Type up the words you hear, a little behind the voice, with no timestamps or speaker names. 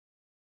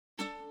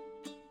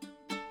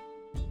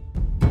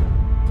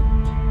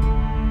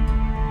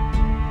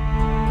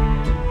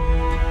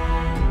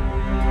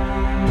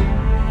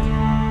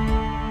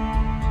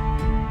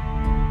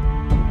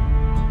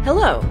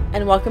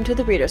and welcome to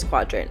the Reader's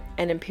Quadrant,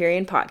 an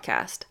Empyrean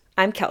podcast.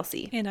 I'm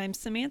Kelsey. And I'm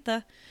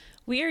Samantha.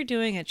 We are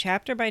doing a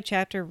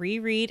chapter-by-chapter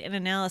reread and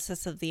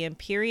analysis of the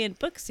Empyrean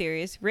book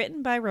series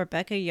written by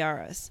Rebecca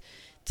Yarros.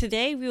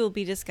 Today we will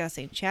be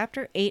discussing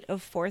Chapter 8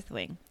 of Fourth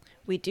Wing.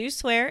 We do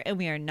swear, and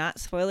we are not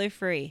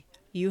spoiler-free.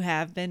 You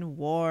have been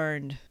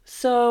warned.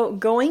 So,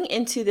 going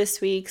into this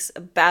week's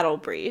battle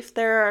brief,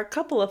 there are a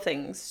couple of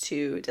things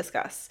to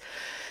discuss.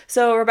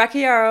 So, Rebecca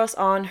Yarros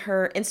on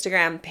her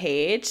Instagram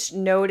page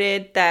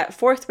noted that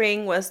Fourth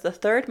Wing was the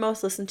third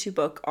most listened to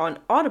book on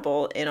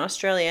Audible in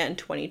Australia in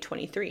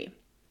 2023.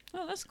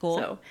 Oh, that's cool.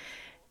 So,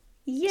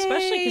 yay!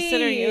 Especially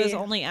considering it was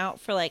only out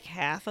for like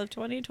half of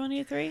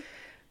 2023.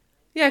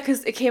 Yeah,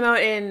 because it came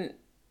out in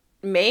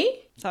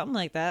May? Something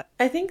like that.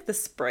 I think the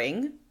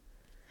spring.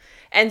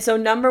 And so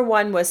number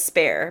one was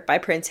Spare by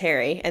Prince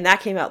Harry, and that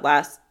came out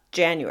last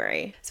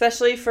January.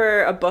 Especially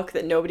for a book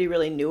that nobody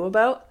really knew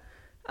about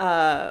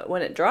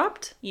when it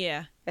dropped.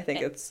 Yeah. I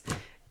think it's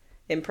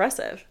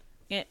impressive.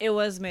 It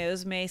was May. It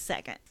was May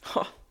 2nd.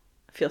 Oh,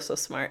 I feel so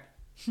smart.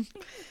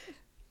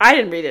 I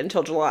didn't read it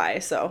until July,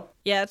 so.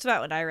 Yeah, that's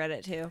about when I read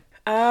it too.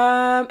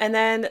 And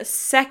then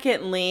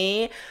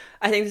secondly,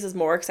 I think this is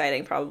more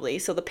exciting probably.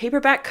 So the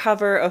paperback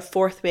cover of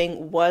Fourth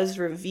Wing was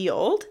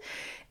revealed,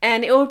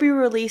 and it will be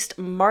released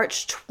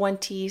March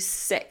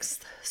 26th.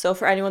 So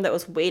for anyone that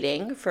was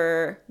waiting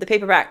for the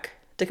paperback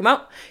to come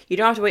out, you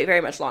don't have to wait very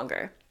much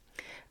longer.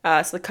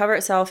 So the cover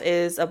itself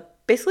is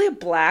basically a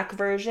black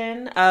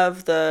version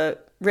of the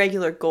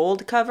regular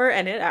gold cover,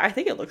 and I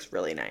think it looks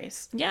really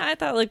nice. Yeah, I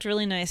thought it looked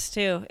really nice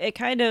too.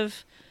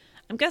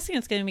 I'm guessing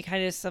it's going to be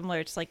kind of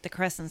similar to like the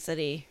Crescent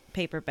City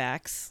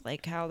paperbacks,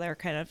 like how they're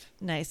kind of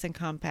nice and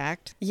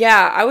compact.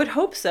 Yeah, I would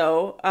hope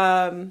so.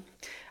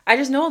 I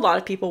just know a lot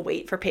of people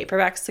wait for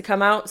paperbacks to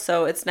come out,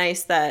 so it's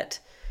nice that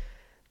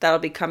that'll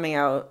be coming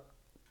out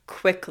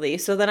quickly.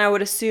 So then I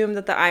would assume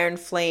that the Iron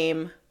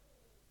Flame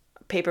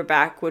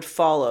paperback would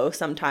follow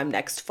sometime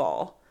next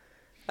fall,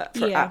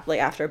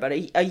 after about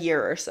a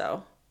year or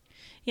so.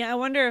 Yeah, I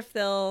wonder if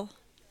they'll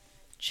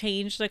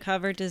change the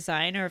cover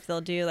design or if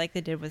they'll do like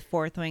they did with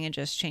Fourth Wing and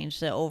just change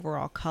the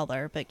overall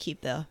color but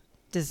keep the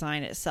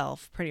design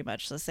itself pretty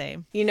much the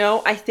same. You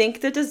know, I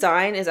think the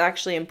design is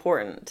actually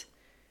important.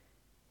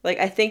 Like,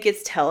 I think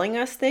it's telling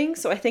us things,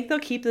 so I think they'll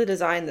keep the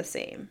design the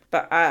same.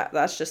 But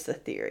that's just a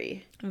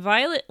theory.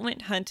 Violet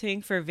went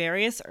hunting for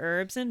various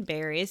herbs and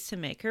berries to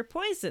make her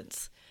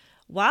poisons.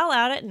 While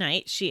out at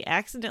night, she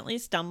accidentally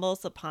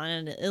stumbles upon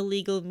an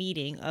illegal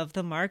meeting of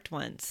the Marked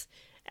Ones.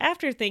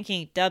 After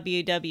thinking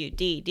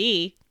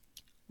WWDD,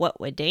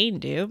 what would Dane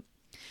do?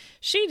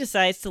 She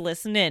decides to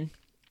listen in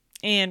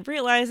and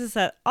realizes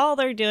that all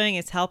they're doing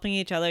is helping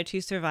each other to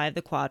survive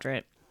the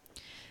quadrant.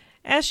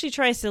 As she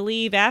tries to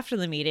leave after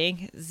the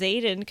meeting,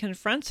 Xaden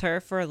confronts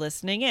her for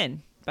listening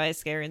in by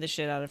scaring the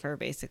shit out of her,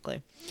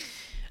 basically.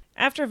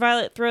 After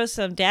Violet throws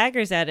some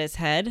daggers at his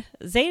head,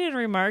 Xaden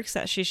remarks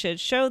that she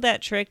should show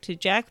that trick to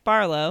Jack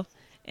Barlow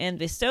and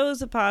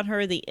bestows upon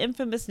her the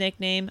infamous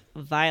nickname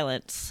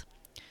Violence.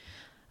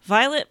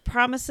 Violet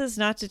promises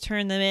not to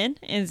turn them in,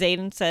 and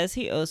Xaden says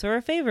he owes her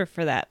a favor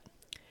for that.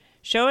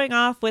 Showing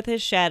off with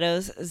his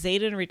shadows,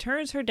 Xaden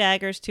returns her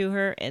daggers to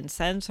her and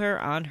sends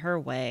her on her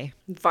way.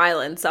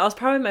 Violence. That was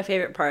probably my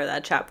favorite part of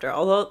that chapter,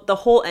 although the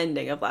whole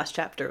ending of last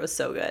chapter was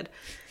so good.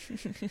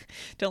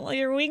 Don't let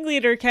your wing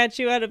leader catch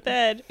you out of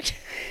bed.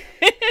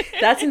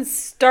 That's in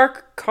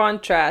stark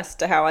contrast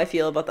to how I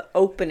feel about the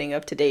opening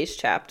of today's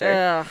chapter.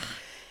 Ugh.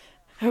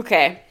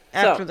 Okay.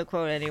 After the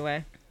quote,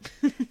 anyway.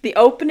 The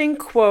opening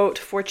quote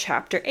for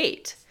Chapter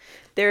 8.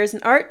 There is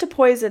an art to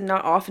poison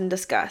not often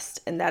discussed,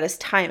 and that is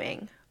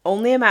timing.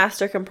 Only a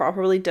master can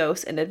properly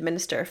dose and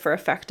administer for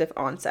effective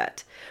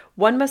onset.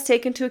 One must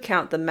take into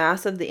account the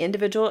mass of the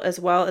individual as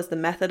well as the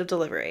method of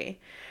delivery.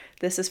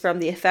 This is from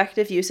The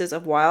Effective Uses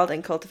of Wild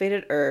and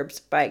Cultivated Herbs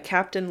by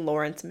Captain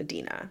Lawrence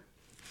Medina.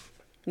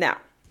 Now,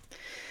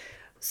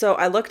 so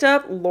I looked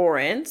up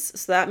Lawrence,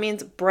 so that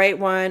means bright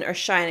one or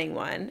shining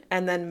one,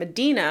 and then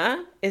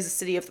Medina is the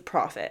city of the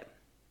prophet.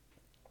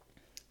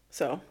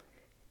 So,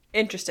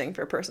 interesting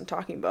for a person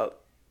talking about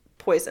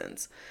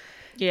poisons.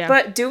 Yeah.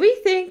 But do we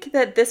think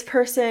that this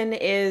person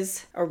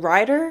is a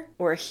rider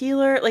or a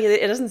healer? Like,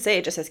 it doesn't say,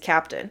 it just says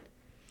captain.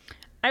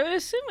 I would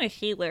assume a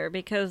healer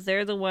because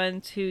they're the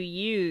ones who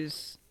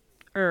use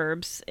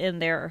herbs in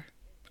their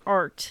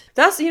art.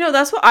 That's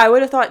what I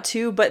would have thought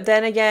too. But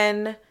then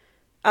again,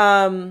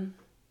 oh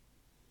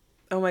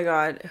my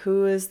God,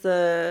 who is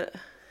the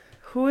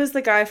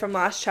guy from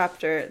last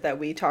chapter that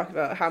we talked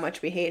about how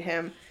much we hate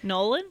him?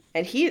 Nolan?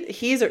 And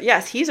he's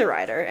a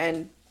rider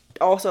and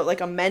also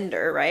like a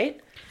mender, right?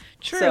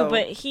 True,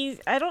 but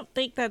I don't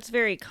think that's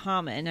very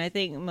common. I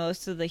think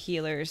most of the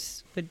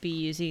healers would be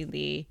using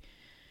the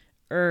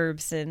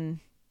herbs and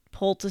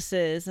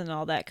poultices and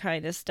all that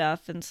kind of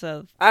stuff, and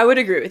so I would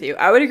agree with you.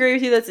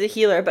 That's a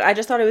healer, but I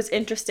just thought it was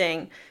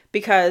interesting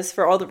because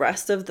for all the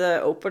rest of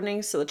the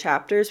openings to the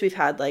chapters, we've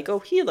had like,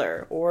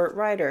 healer or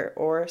rider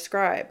or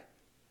scribe.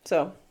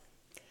 So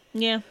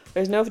yeah,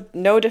 there's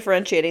no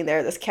differentiating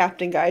there. This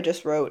captain guy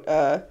just wrote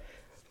a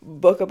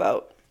book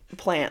about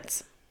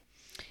plants.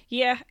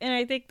 Yeah, and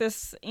I think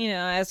this,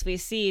 as we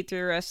see through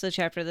the rest of the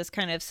chapter, this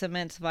kind of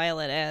cements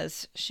Violet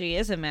as she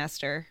is a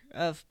master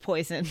of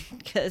poison,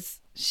 because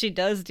she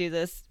does do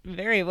this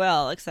very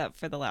well, except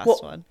for the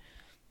last one.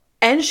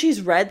 And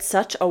she's read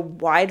such a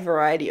wide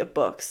variety of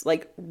books,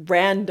 like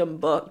random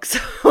books.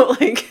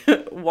 Like,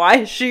 why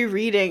is she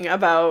reading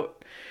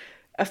about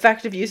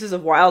effective uses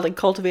of wild and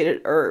cultivated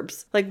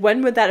herbs? Like,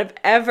 when would that have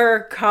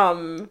ever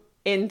come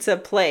into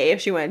play if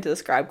she went into the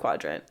Scribe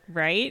Quadrant?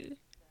 Right?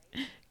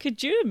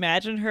 Could you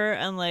imagine her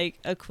on, like,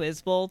 a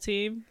Quiz Bowl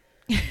team?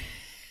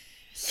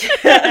 She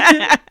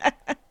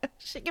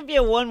could be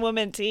a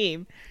one-woman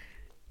team.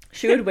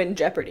 She would win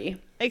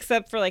Jeopardy.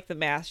 Except for, like, the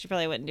math. She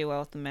probably wouldn't do well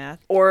with the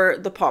math. Or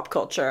the pop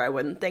culture, I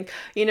wouldn't think.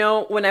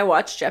 When I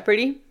watch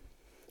Jeopardy,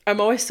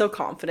 I'm always so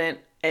confident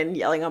and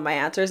yelling on my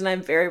answers, and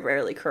I'm very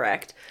rarely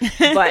correct.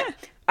 But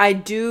I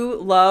do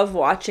love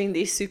watching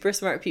these super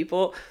smart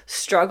people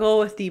struggle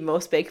with the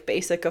most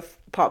basic of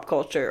pop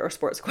culture or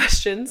sports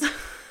questions.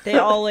 They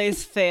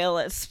always fail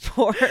at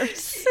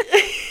sports.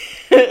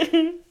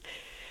 It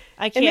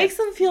makes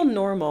them feel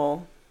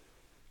normal.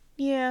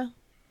 Yeah.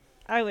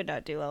 I would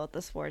not do well with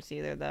the sports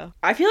either, though.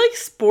 I feel like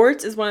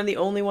sports is one of the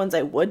only ones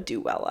I would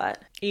do well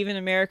at. Even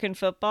American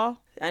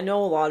football? I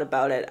know a lot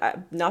about it.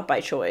 Not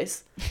by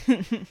choice.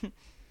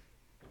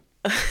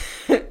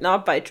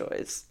 Not by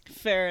choice.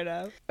 Fair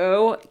enough.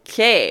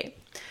 Okay.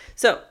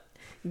 So,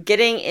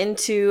 getting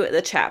into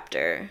the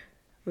chapter.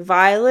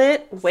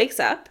 Violet wakes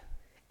up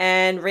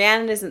and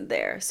Rhiannon isn't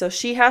there. So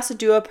she has to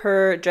do up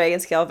her dragon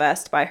scale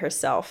vest by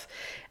herself.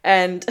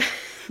 And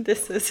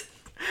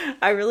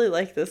I really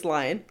like this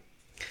line.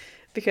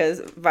 Because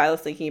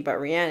Violet's thinking about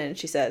Rhiannon, and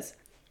she says,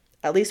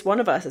 at least one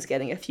of us is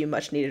getting a few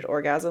much-needed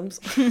orgasms.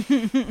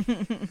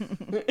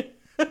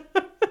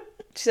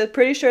 She said,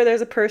 pretty sure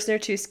there's a person or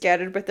two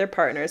scattered with their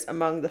partners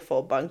among the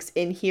full bunks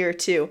in here,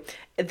 too.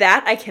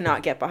 That I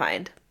cannot get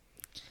behind.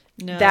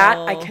 No. That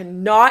I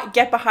cannot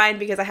get behind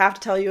because I have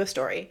to tell you a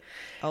story.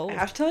 Oh. I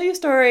have to tell you a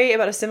story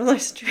about a similar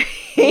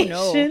situation.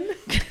 Oh,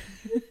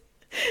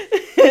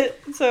 no.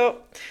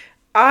 So...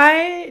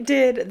 I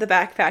did the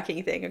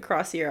backpacking thing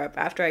across Europe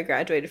after I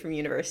graduated from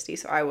university,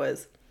 so I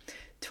was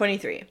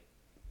 23.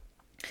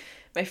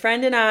 My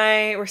friend and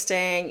I were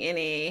staying in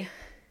a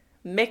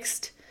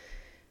mixed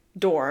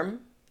dorm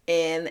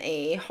in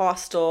a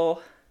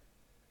hostel.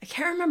 I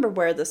can't remember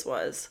where this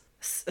was.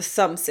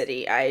 Some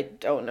city. I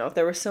don't know.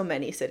 There were so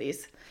many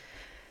cities.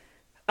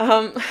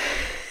 And...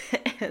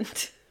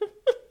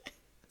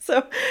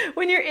 So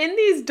when you're in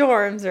these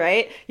dorms,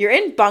 right, you're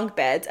in bunk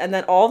beds, and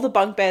then all the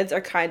bunk beds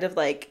are kind of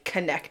like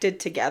connected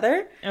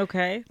together.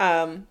 Okay.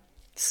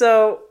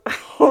 So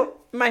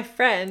my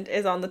friend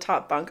is on the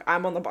top bunk.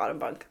 I'm on the bottom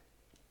bunk.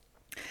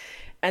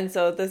 And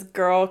so this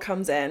girl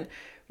comes in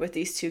with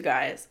these two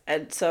guys.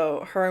 And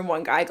so her and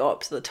one guy go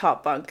up to the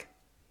top bunk,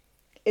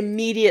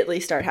 immediately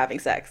start having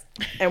sex.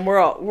 And we're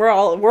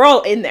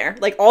all in there.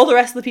 Like, all the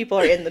rest of the people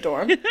are in the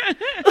dorm.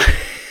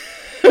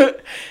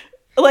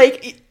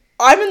 Like,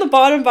 I'm in the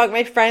bottom bunk,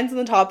 my friend's in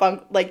the top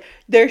bunk, like,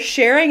 they're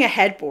sharing a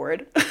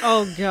headboard.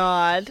 Oh,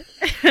 God.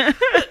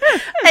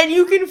 And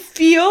you can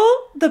feel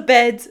the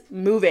beds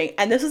moving.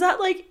 And this was at,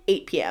 like,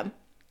 8 p.m.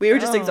 We were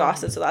just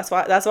exhausted, so that's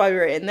why we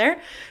were in there.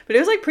 But it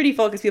was, like, pretty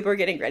full because people were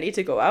getting ready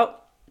to go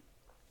out.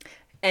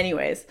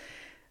 Anyways,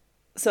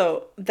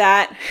 so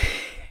that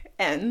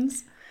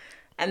ends.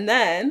 And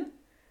then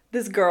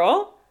this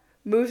girl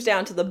moves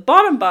down to the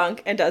bottom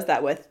bunk and does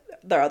that with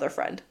their other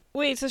friend.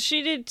 Wait, so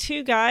she did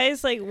two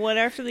guys, like, one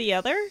after the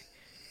other?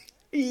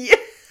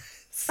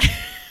 Yes.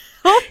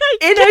 Oh my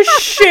God. In a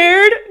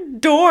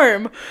shared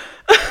dorm.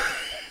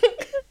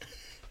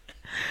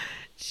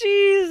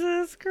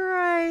 Jesus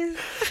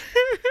Christ.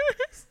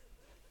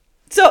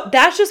 So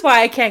that's just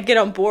why I can't get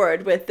on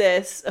board with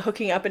this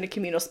hooking up in a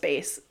communal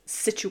space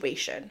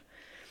situation.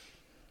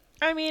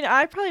 I mean,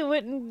 I probably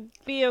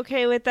wouldn't be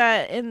okay with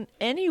that in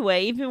any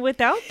way, even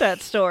without that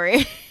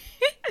story.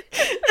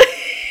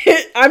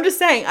 I'm just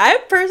saying, I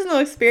have personal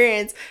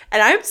experience,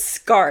 and I'm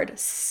scarred.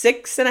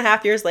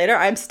 6.5 years later,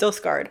 I'm still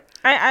scarred.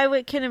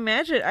 I can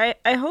imagine.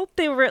 I hope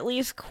they were at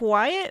least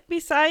quiet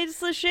besides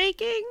the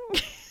shaking.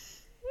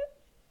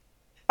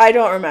 I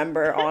don't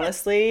remember,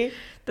 honestly.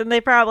 Then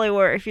they probably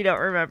were, if you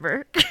don't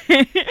remember.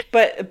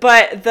 but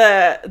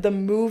the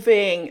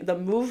movement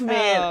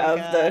of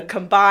God. the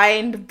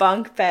combined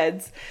bunk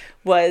beds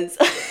was...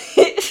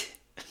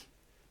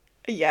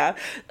 Yeah.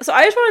 So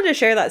I just wanted to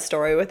share that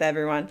story with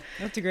everyone.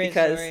 That's a great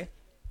story.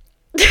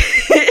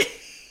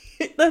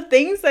 The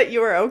things that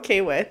you are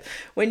okay with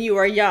when you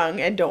are young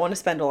and don't want to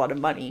spend a lot of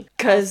money.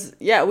 Because,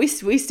 yeah, we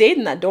stayed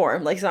in that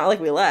dorm. Like, it's not like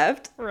we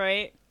left.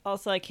 Right.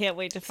 Also, I can't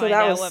wait to find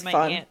out what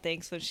my aunt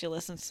thinks when she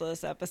listens to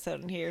this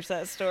episode and hears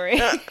that story.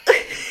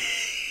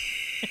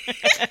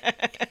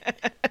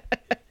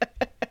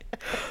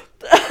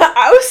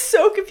 I was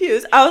so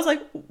confused. I was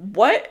like,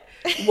 what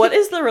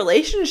is the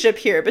relationship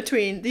here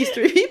between these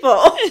three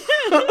people?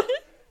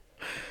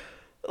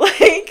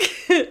 Like,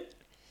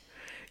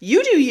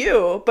 you do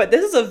you, but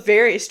this is a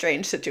very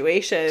strange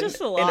situation.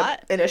 Just a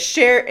lot. In a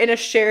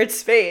shared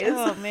space.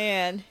 Oh,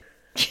 man.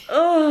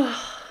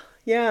 Oh.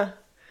 Yeah.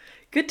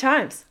 Good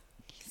times.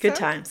 Good So-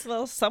 times.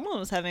 Well, someone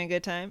was having a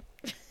good time.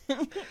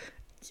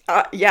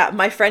 Yeah,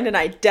 my friend and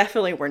I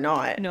definitely were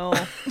not. No.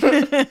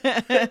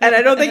 And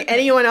I don't think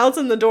anyone else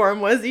in the dorm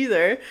was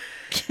either.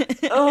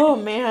 Oh,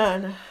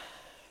 man.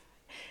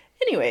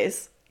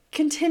 Anyways,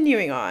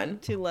 continuing on.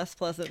 Two less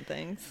pleasant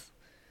things.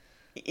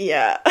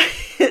 Yeah.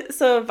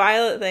 So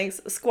Violet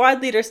thinks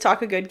squad leaders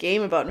talk a good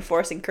game about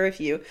enforcing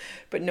curfew,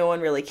 but no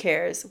one really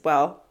cares.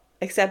 Well,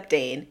 except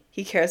Dane.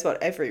 He cares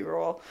about every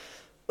rule.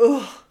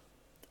 Ugh.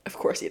 Of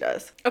course he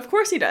does. Of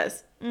course he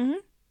does.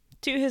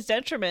 To his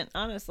detriment,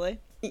 honestly.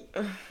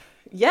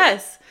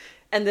 Yes.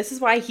 And this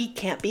is why he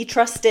can't be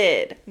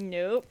trusted.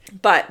 Nope.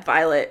 But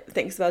Violet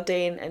thinks about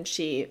Dane and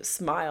she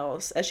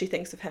smiles as she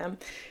thinks of him.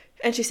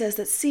 And she says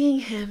that seeing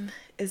him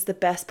is the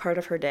best part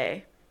of her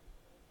day.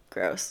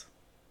 Gross.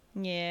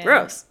 Yeah.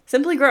 Gross.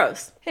 Simply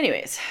gross.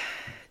 Anyways,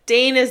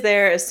 Dane is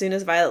there as soon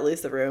as Violet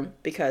leaves the room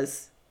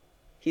because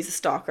he's a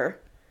stalker,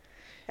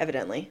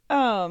 evidently.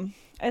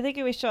 I think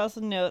we should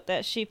also note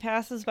that she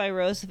passes by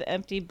rows of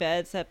empty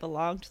beds that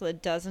belong to the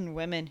dozen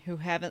women who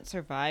haven't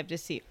survived to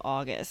see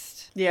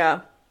August.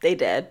 Yeah, they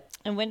did.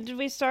 And when did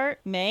we start?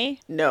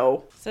 May?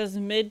 No. It says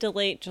mid to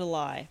late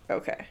July.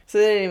 Okay. So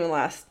they didn't even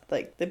last,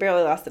 they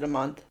barely lasted a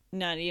month.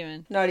 Not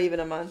even. Not even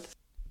a month.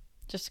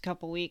 Just a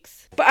couple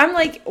weeks. But I'm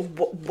like,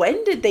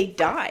 when did they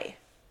die?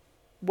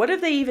 What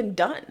have they even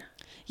done?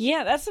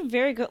 Yeah, that's a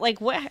very good,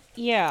 what?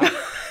 Yeah.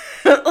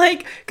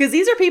 Like, because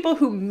these are people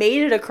who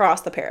made it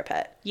across the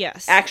parapet.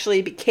 Yes.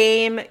 Actually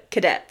became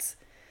cadets.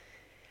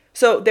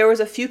 So there was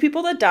a few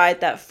people that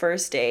died that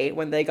first day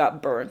when they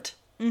got burnt.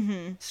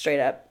 Mm-hmm. Straight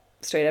up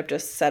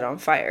just set on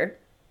fire.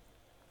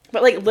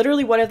 But like,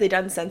 literally, what have they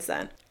done since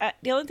then?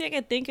 The only thing I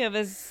can think of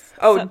is...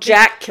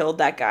 Jack killed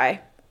that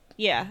guy.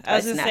 Yeah, I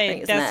was going to snapping say,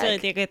 his that's the only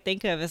neck. thing I could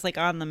think of is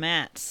on the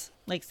mats.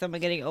 Like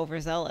someone getting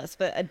overzealous.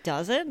 But a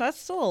dozen? That's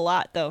still a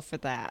lot, though, for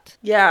that.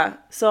 Yeah,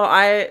 so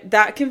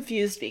that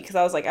confused me because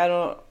I was like,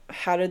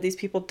 how did these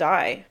people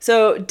die?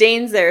 So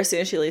Dane's there as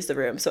soon as she leaves the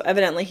room. So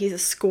evidently he's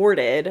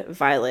escorted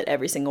Violet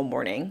every single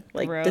morning.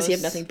 Like, does he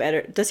have Gross. nothing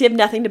better? Does he have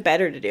nothing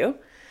better to do?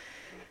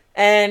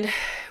 And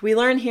we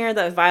learn here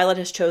that Violet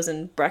has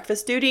chosen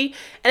breakfast duty.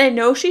 And I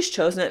know she's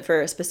chosen it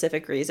for a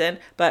specific reason,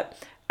 but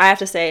I have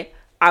to say,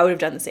 I would have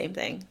done the same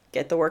thing.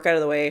 Get the work out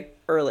of the way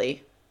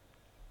early.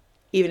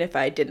 Even if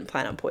I didn't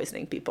plan on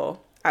poisoning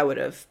people, I would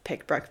have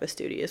picked breakfast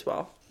duty as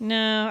well.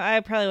 No, I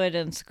probably would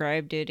have done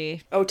scribe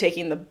duty. Oh,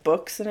 taking the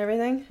books and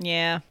everything?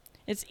 Yeah.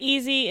 It's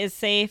easy, it's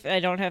safe, and I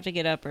don't have to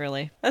get up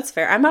early. That's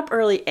fair. I'm up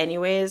early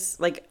anyways.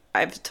 Like,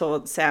 I've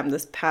told Sam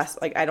this past,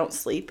 I don't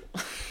sleep.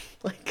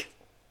 Like,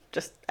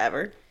 just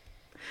ever.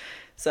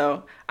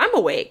 So, I'm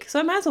awake, so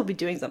I might as well be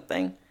doing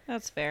something.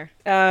 That's fair.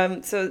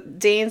 So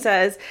Dane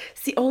says,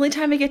 it's the only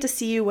time I get to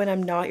see you when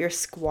I'm not your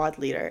squad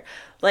leader.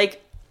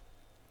 Like,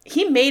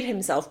 he made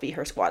himself be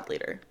her squad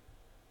leader.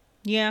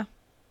 Yeah,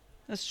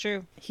 that's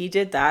true. He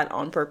did that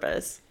on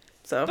purpose.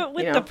 So, But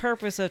with the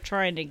purpose of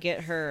trying to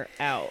get her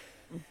out.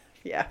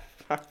 yeah.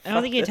 I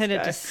don't think he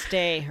intended to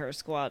stay her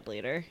squad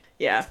leader.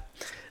 Yeah.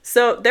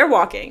 So they're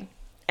walking,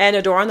 and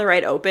a door on the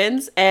right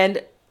opens,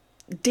 and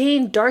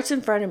Dane darts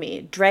in front of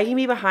me, dragging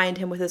me behind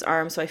him with his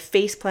arm so I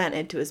face plant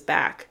into his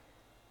back.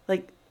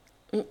 Like,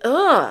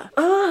 ugh.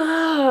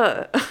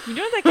 Ugh. You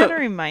know what that kind of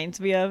reminds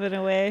me of in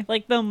a way?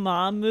 Like the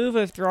mom move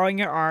of throwing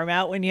your arm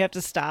out when you have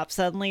to stop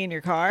suddenly in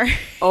your car.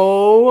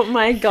 Oh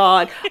my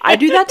god. I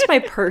do that to my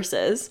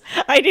purses.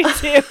 I do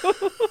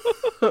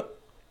too.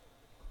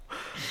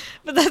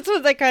 But that's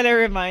what that kind of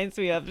reminds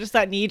me of. Just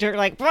that knee-jerk,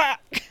 like, bah!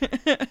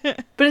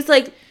 But it's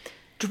like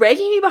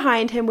dragging me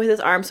behind him with his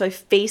arm so I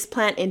face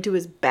plant into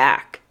his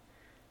back.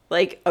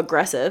 Like,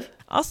 aggressive.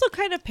 Also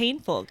kind of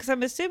painful, because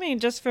I'm assuming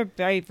just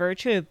by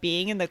virtue of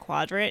being in the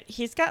quadrant,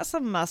 he's got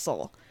some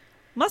muscle.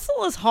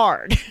 Muscle is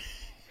hard.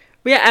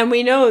 Yeah, and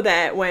we know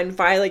that when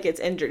Violet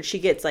gets injured, she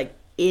gets, like,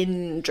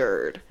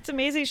 injured. It's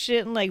amazing she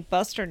didn't, like,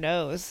 bust her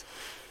nose.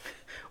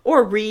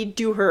 Or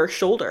redo her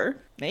shoulder.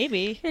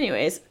 Maybe.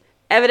 Anyways,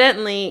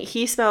 evidently,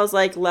 he smells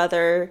like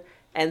leather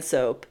and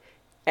soap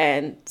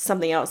and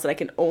something else that I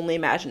can only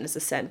imagine is a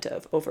scent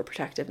of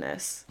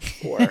overprotectiveness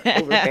or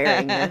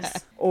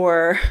overbearingness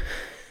or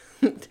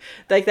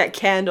like that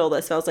candle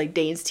that smells like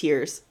Dane's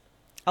tears.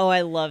 Oh,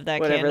 I love that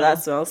Whatever candle.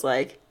 that smells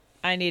like.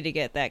 I need to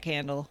get that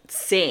candle.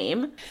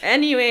 Same.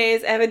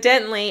 Anyways,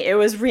 evidently, it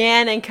was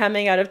Rhiannon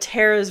coming out of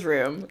Tara's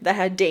room that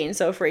had Dane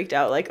so freaked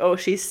out. Like, oh,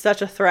 she's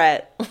such a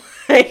threat.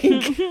 Like,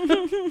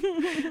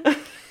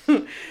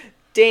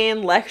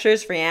 Dane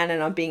lectures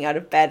Rhiannon on being out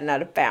of bed and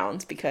out of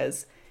bounds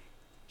because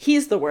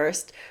he's the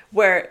worst.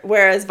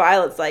 Whereas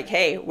Violet's like,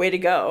 hey, way to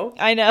go.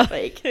 I know.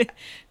 Like,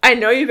 I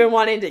know you've been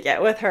wanting to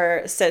get with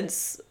her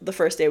since the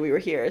first day we were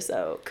here,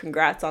 so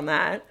congrats on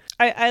that.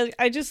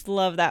 I just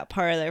love that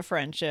part of their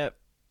friendship.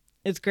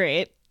 It's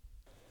great.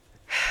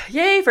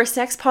 Yay for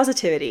sex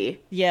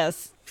positivity.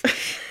 Yes.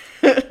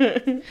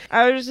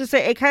 I was just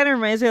saying, it kind of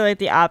reminds me of, like,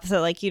 the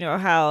opposite. Like, you know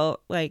how,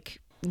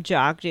 like,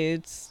 jock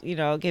dudes, you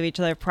know, give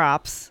each other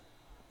props.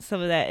 Some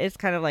of that, it's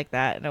kind of like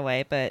that in a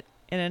way, but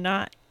in a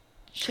not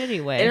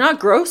shitty way. In a not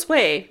gross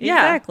way. Yeah.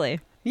 Exactly.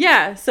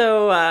 Yeah,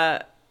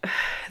 so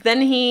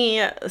then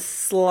he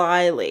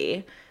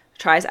slyly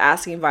tries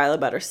asking Violet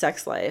about her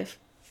sex life,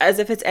 as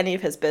if it's any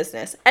of his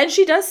business. And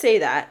she does say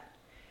that.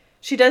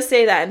 She does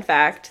say that, in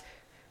fact.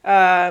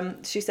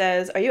 She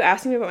says, "Are you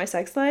asking me about my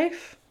sex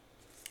life?"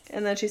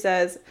 And then she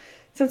says,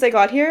 "Since I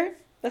got here,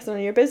 that's none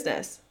of your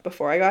business.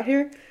 Before I got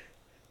here,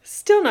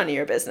 still none of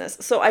your business."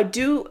 So I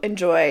do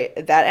enjoy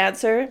that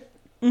answer.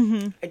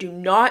 Mm-hmm. I do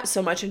not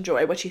so much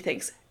enjoy what she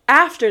thinks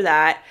after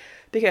that,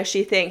 because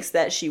she thinks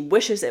that she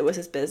wishes it was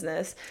his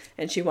business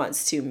and she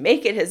wants to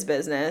make it his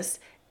business,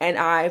 and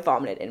I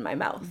vomited in my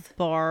mouth.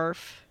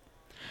 Barf.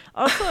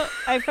 Also,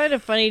 I find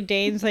it funny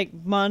Dane's like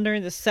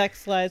monitoring the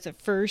sex lives of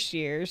first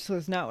years, so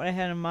it's not what I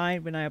had in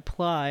mind when I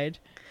applied.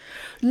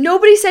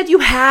 Nobody said you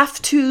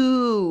have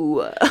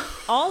to.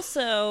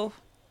 Also,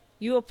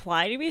 you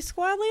apply to be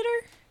squad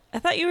leader? I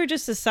thought you were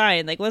just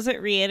assigned. Like,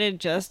 wasn't Rhiannon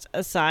just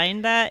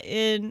assigned that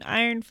in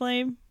Iron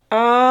Flame?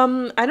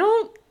 I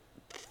don't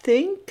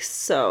think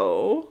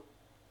so.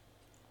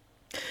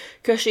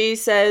 Because she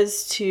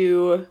says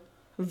to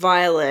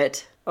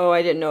Violet, "Oh,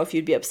 I didn't know if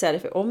you'd be upset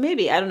if it..." Well,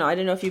 maybe. I don't know. I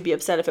didn't know if you'd be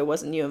upset if it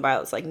wasn't you. And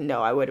Violet's like,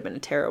 "No, I would have been a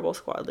terrible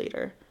squad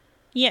leader."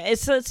 Yeah,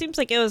 so it seems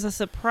like it was a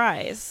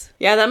surprise.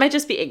 Yeah, that might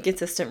just be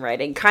inconsistent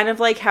writing. Kind of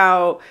like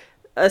how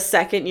a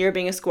second year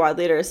being a squad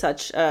leader is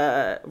such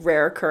a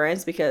rare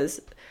occurrence,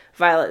 because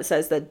Violet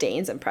says that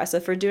Dane's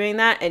impressive for doing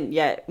that, and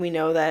yet we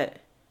know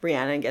that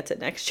Rhiannon gets it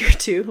next year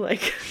too.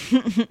 Like,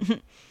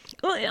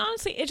 Well,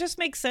 honestly, it just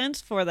makes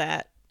sense for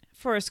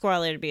a squad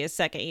leader to be a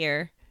second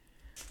year.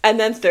 and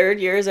then third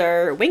years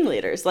are wing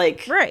leaders.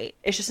 Like, Right.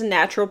 it's just a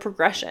natural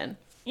progression.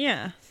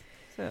 Yeah.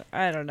 So,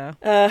 I don't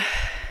know.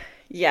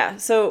 Yeah,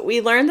 so we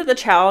learned that the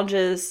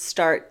challenges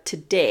start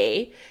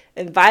today,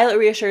 and Violet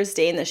reassures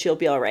Dane that she'll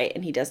be all right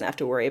and he doesn't have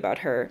to worry about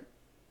her.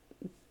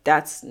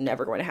 That's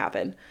never going to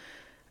happen.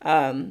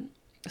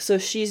 So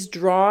she's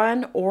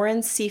drawn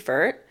Orin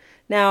Seifert.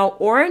 Now,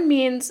 Orin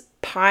means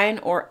pine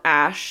or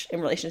ash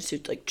in relation to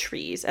like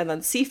trees, and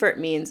then Seifert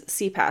means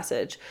sea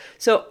passage.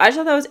 So I just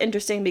thought that was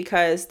interesting,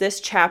 because this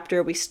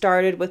chapter we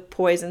started with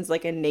poisons,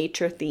 like a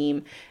nature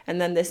theme,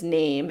 and then this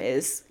name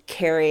is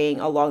carrying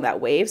along that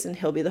waves, and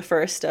he'll be the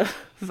first of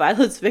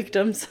Violet's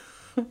victims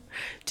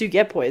to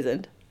get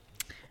poisoned.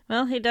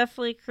 Well, he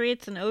definitely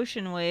creates an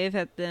ocean wave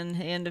at the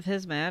end of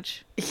his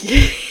match.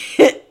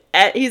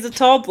 He's a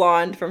tall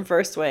blonde from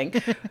First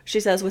Wing. She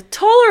says, with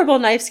tolerable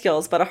knife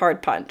skills, but a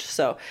hard punch.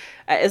 So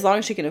as long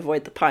as she can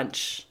avoid the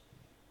punch,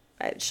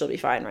 she'll be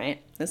fine,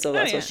 right? And so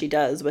that's what she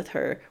does with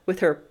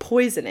her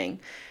poisoning.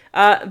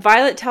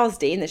 Violet tells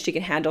Dane that she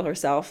can handle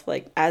herself,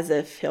 like as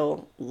if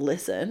he'll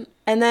listen.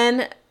 And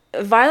then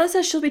Violet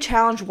says she'll be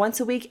challenged once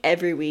a week,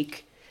 every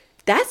week.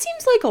 That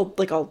seems like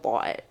a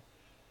lot.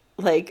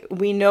 Like,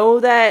 we know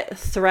that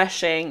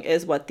threshing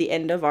is the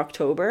end of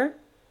October.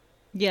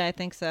 Yeah, I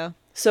think so.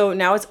 So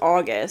now it's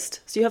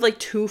August. So you have like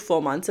 2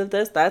 full months of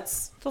this.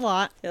 That's a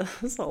lot. Yeah,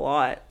 that's a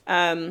lot.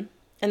 And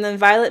then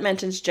Violet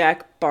mentions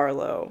Jack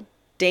Barlow.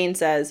 Dane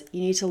says,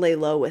 "You need to lay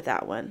low with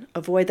that one.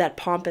 Avoid that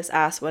pompous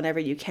ass whenever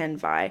you can,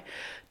 Vi.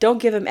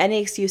 Don't give him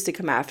any excuse to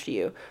come after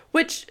you."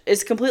 Which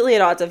is completely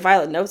at odds, and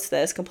Violet notes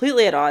this,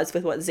 completely at odds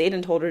with what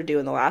Xaden told her to do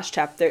in the last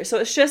chapter. So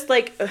it's just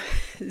like,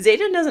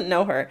 Xaden doesn't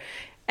know her.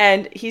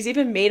 And he's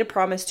even made a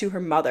promise to her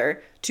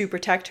mother to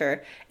protect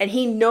her. And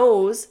he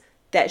knows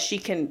that she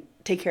can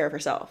take care of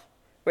herself.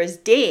 Whereas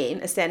Dane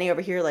is standing over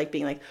here like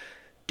being like,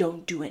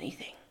 "Don't do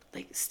anything.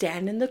 Like,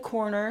 stand in the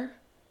corner.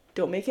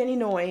 Don't make any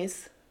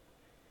noise.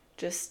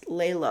 Just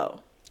lay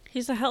low."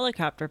 He's a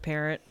helicopter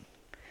parrot.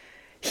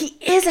 He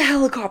is a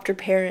helicopter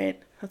parent.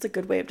 That's a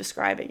good way of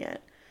describing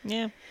it.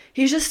 Yeah.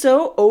 He's just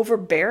so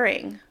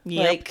overbearing.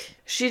 Yep. Like,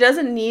 she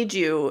doesn't need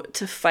you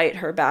to fight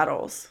her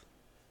battles.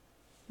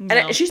 No.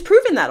 And she's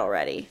proven that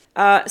already.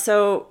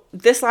 So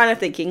this line of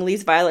thinking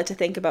leads Violet to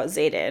think about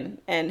Xaden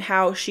and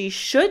how she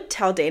should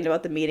tell Dane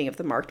about the meeting of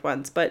the Marked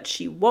Ones, but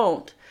she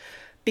won't,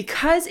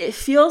 because it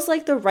feels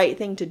like the right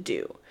thing to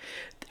do.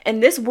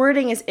 And this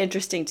wording is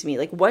interesting to me.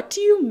 Like, what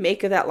do you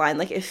make of that line?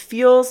 Like, it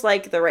feels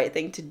like the right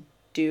thing to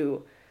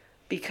do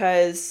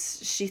because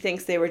she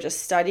thinks they were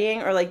just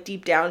studying, or like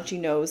deep down she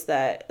knows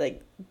that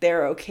like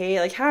they're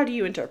okay. Like, how do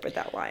you interpret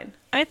that line?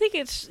 I think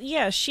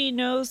she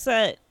knows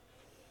that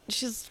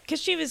because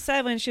she was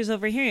said when she was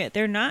overhearing it,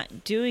 they're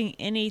not doing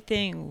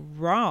anything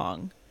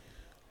wrong.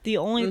 The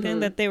only thing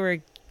that they were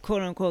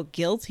quote unquote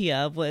guilty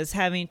of was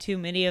having too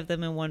many of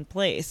them in one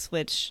place,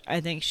 which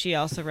I think she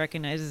also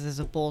recognizes as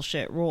a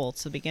bullshit rule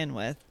to begin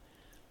with.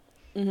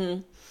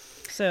 Mm-hmm.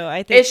 So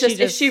I think it's just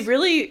if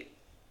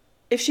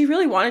she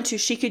really wanted to,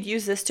 she could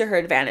use this to her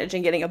advantage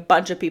in getting a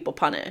bunch of people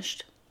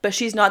punished. But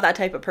she's not that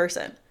type of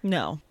person.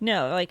 No,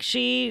 like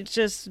she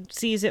just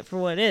sees it for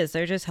what it is.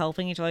 They're just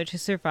helping each other to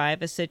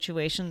survive a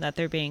situation that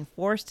they're being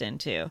forced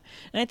into.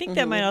 And I think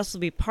that might also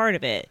be part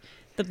of it.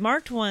 The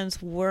Marked Ones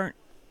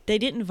they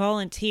didn't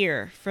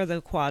volunteer for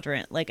the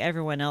quadrant like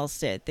everyone else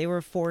did. They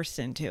were forced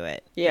into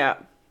it. Yeah.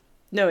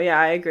 No,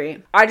 yeah, I agree.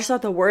 I just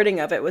thought the wording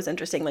of it was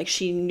interesting. Like,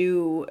 she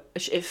knew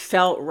it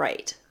felt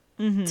right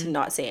to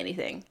not say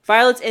anything.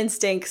 Violet's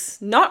instincts,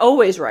 not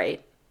always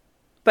right,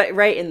 But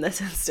right in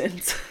this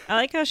instance. I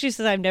like how she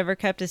says, I've never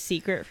kept a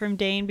secret from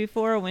Dane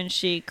before, when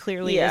she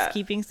clearly is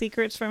keeping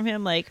secrets from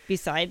him, like,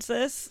 besides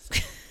this.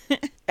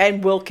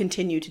 And will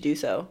continue to do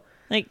so.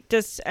 Like,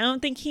 I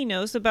don't think he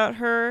knows about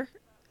her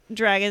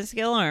dragon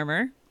scale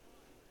armor.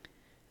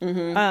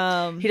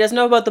 Mm-hmm. He doesn't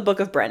know about the Book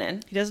of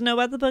Brennan. He doesn't know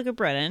about the Book of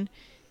Brennan.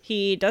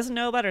 He doesn't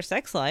know about her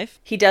sex life.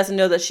 He doesn't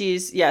know that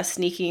she's,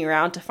 sneaking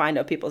around to find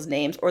out people's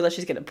names, or that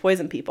she's going to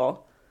poison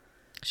people.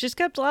 She's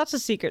kept lots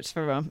of secrets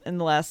from him in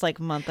the last, like,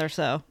 month or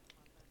so.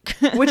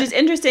 Which is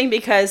interesting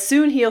because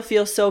soon he'll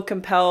feel so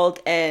compelled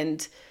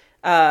and,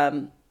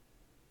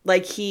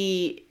 like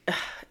he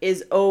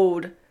is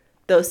owed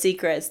those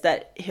secrets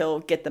that he'll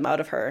get them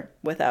out of her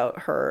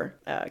without her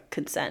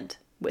consent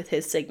with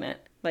his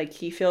signet. Like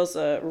he feels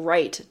a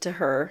right to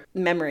her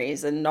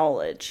memories and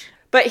knowledge.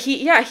 But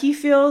he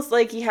feels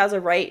like he has a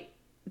right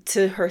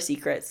to her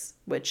secrets,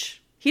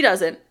 which he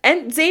doesn't.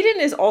 And Xaden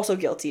is also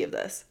guilty of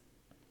this.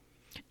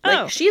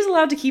 Like, she's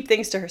allowed to keep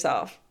things to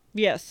herself.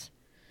 Yes.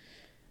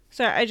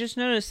 Sorry, I just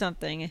noticed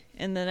something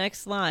in the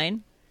next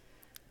line.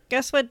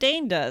 Guess what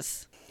Dane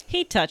does?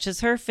 He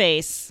touches her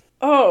face.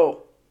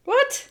 Oh,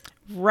 what?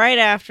 Right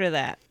after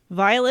that.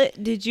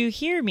 Violet, did you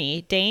hear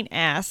me? Dane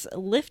asks,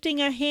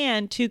 lifting a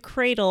hand to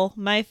cradle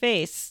my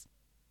face.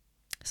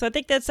 So I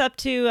think that's up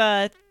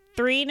to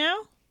 3 now,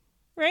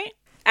 right?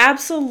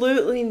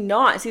 Absolutely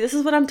not. See, this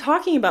is what I'm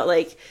talking about.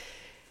 Like,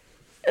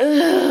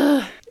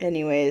 ugh.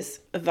 Anyways,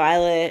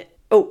 Violet.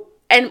 Oh,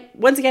 and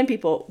once again,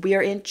 people, we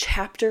are in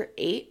chapter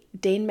 8.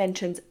 Dane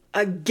mentions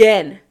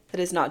again that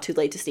it's not too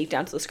late to sneak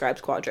down to the Scribes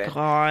Quadrant.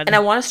 God. And I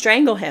want to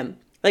strangle him.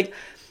 Like,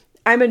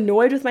 I'm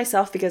annoyed with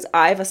myself because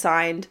I've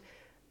assigned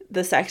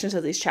the sections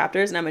of these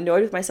chapters, and I'm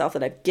annoyed with myself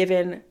that I've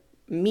given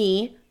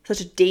me such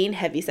a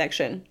Dane-heavy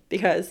section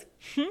because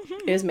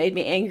it has made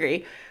me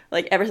angry.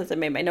 Like, ever since I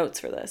made my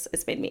notes for this,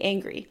 it's made me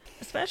angry.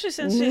 Especially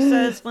since she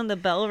says when the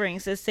bell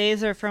rings, it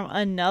saves her from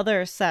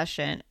another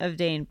session of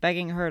Dane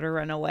begging her to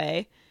run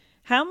away.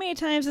 How many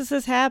times is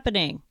this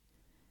happening?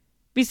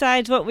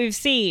 Besides what we've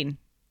seen.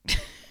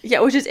 Yeah,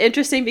 which is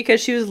interesting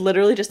because she was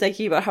literally just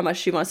thinking about how much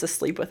she wants to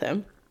sleep with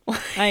him.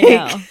 I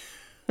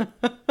know.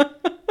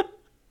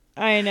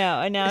 I know.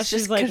 And now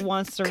she's like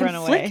wants to run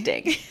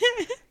away.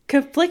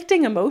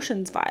 Conflicting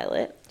emotions,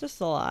 Violet.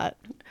 Just a lot.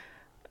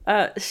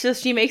 So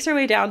she makes her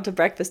way down to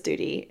breakfast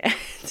duty. And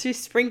she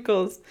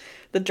sprinkles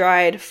the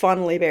dried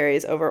Fonnelly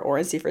berries over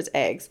Ornstefer's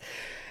eggs.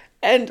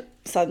 And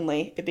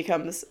suddenly it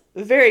becomes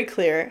very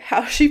clear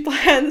how she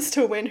plans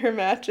to win her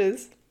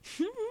matches.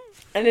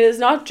 And it is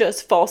not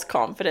just false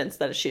confidence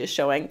that she is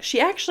showing. She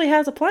actually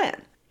has a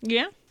plan.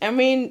 Yeah. I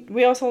mean,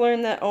 we also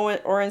learned that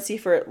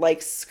Ornstefer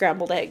likes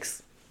scrambled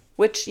eggs.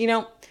 Which, you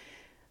know,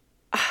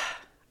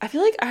 I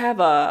feel like I have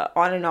a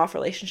on and off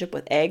relationship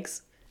with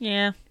eggs.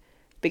 Yeah.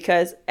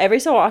 Because every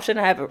so often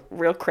I have a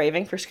real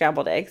craving for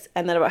scrambled eggs.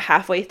 And then about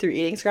halfway through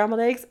eating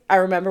scrambled eggs, I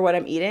remember what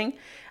I'm eating.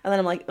 And then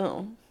I'm like,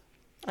 oh,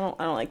 I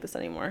don't like this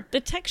anymore.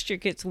 The texture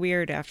gets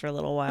weird after a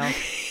little while.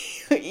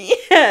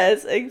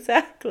 Yes,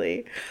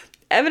 exactly.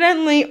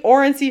 Evidently,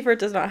 Ornstefer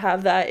does not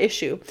have that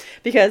issue.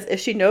 Because if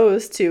she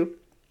knows to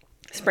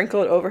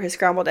sprinkle it over his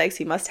scrambled eggs,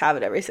 he must have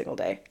it every single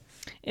day.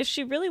 If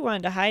she really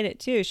wanted to hide it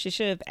too, she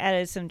should have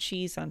added some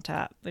cheese on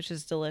top, which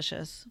is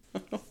delicious.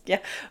 Yeah,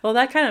 well,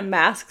 that kind of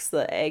masks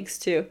the eggs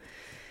too.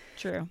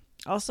 True.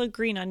 Also,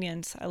 green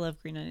onions. I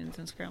love green onions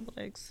and scrambled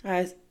eggs.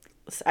 I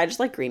just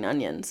like green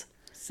onions.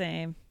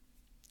 Same.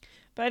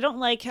 But I don't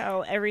like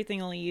how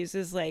everything only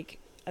uses like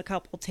a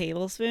couple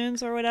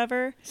tablespoons or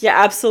whatever.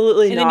 Yeah,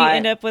 absolutely not. And then you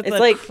end up with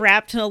a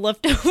crap ton of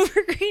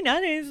leftover green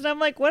onions. And I'm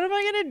like, what am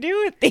I going to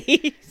do with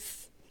these?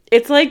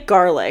 It's like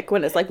garlic.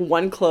 When it's like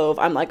 1 clove,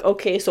 I'm like,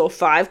 okay, so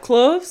 5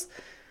 cloves?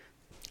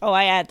 Oh,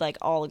 I add like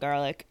all the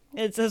garlic.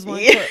 It says 1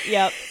 clove.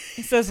 Yep.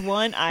 It says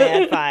 1, I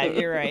add 5.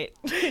 You're right.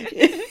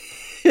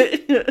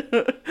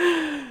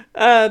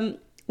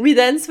 We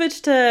then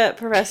switch to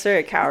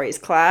Professor Cowrey's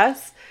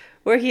class,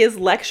 where he is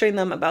lecturing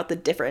them about the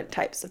different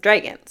types of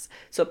dragons.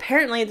 So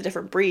apparently the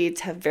different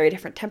breeds have very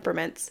different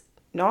temperaments,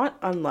 not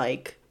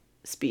unlike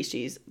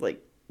species,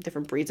 like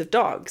different breeds of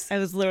dogs. I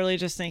was literally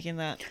just thinking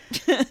that.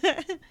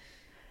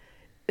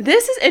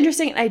 This is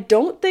interesting. I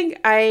don't think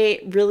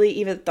I really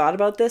even thought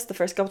about this the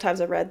first couple times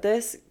I read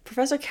this.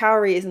 Professor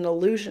Cowrey is an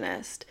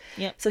illusionist.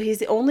 Yep. So he's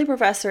the only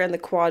professor in the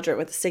quadrant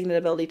with the signet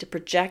ability to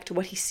project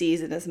what he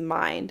sees in his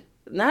mind.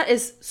 And that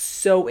is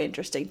so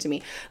interesting to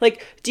me.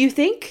 Like, do you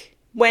think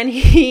when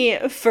he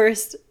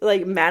first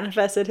like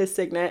manifested his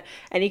signet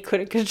and he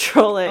couldn't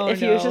control it,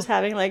 he was just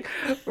having like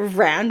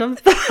random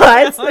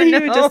thoughts that he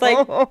would just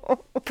like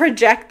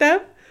project them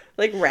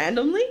like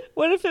randomly?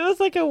 What if it was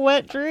like a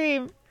wet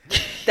dream?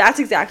 That's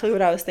exactly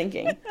what I was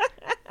thinking. And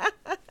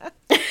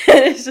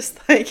it's just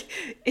like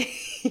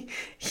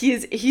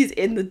he's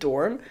in the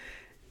dorm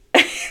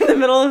in the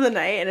middle of the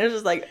night and it's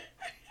just like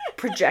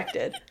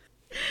projected.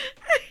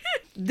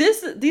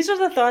 These are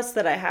the thoughts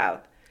that I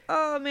have.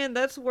 Oh man,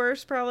 that's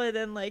worse probably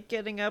than like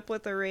getting up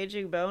with a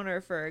raging boner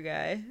for a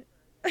guy.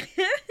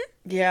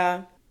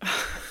 Yeah.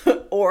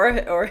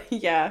 or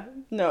yeah.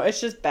 No, it's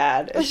just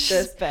bad. It's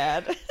just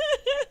bad.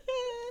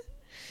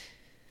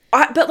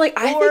 But like,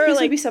 I think Or, this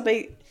like- would be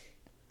something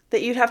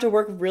that you'd have to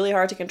work really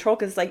hard to control,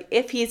 because like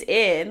if he's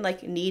in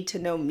like need to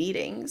know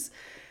meetings,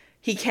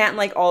 he can't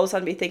like all of a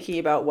sudden be thinking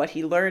about what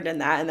he learned in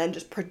that and then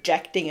just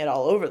projecting it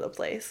all over the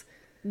place.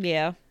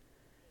 Yeah.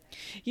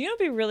 You know,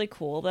 it'd be really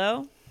cool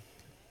though,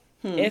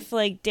 if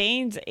like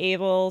Dane's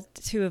able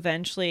to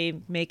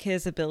eventually make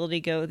his ability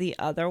go the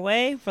other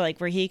way, for like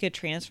where he could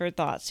transfer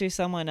thoughts to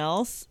someone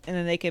else, and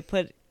then he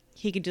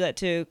could do that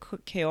to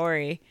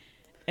Kaori,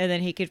 and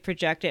then he could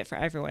project it for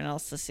everyone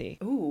else to see.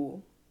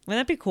 Ooh,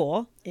 Wouldn't that be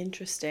cool?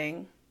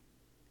 interesting.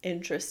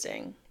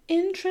 Anyways,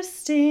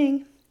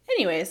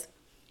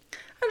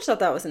 I just thought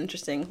that was an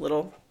interesting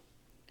little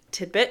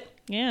tidbit.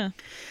 Yeah.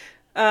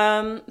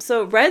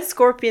 So red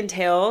scorpion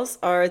tails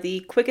are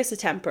the quickest to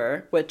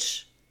temper,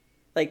 which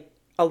like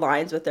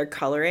aligns with their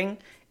coloring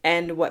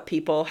and what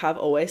people have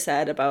always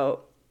said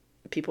about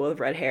people with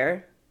red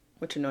hair,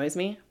 which annoys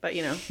me, but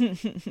you know.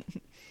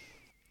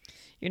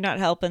 You're not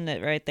helping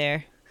it right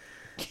there.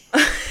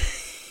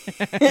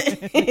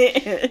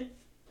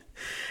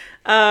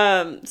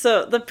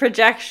 So the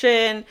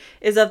projection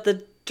is of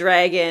the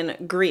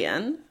dragon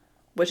Grian,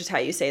 which is how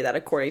you say that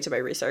according to my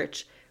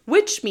research,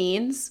 which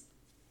means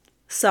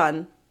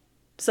sun.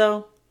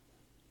 So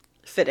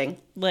fitting.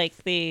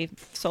 Like the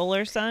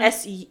solar sun?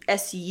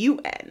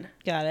 S-U-N.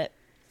 Got it.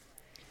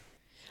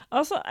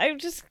 Also, I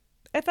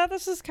thought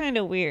this was kind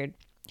of weird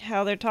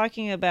how they're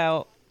talking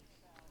about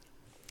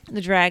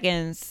the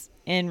dragons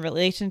in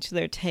relation to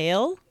their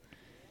tail,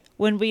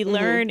 when we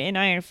learn in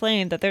Iron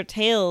Flame that their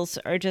tails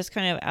are just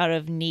kind of out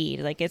of need.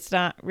 Like, it's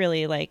not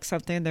really like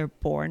something they're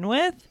born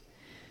with.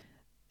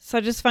 So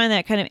I just find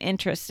that kind of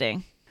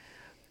interesting.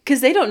 Because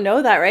they don't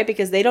know that, right?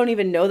 Because they don't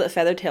even know that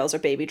feather tails are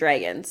baby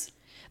dragons.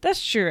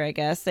 That's true, I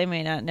guess. They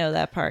may not know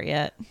that part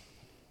yet.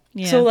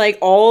 Yeah. So like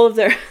all of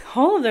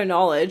their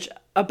knowledge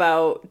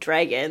about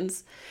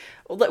dragons,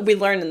 we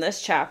learn in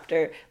this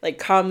chapter, like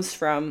comes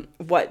from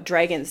what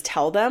dragons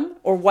tell them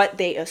or what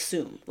they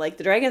assume. Like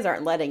the dragons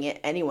aren't letting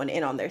anyone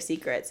in on their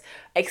secrets,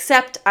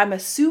 except I'm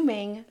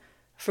assuming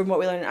from what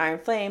we learned in Iron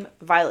Flame,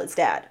 Violet's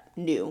dad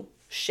knew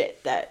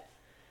shit that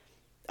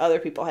other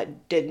people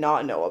did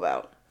not know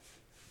about.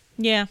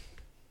 Yeah.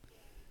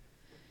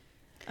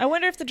 I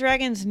wonder if the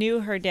dragons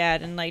knew her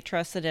dad and like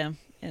trusted him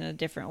in a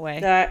different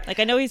way. Like,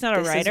 I know he's not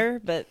a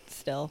writer, but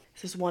still.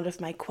 This is one of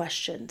my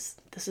questions.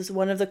 This is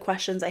one of the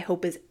questions I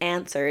hope is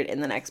answered in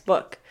the next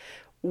book.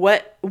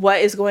 What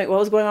was going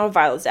on with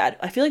Violet's dad?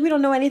 I feel like we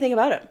don't know anything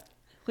about him.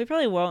 We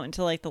probably won't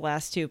until like the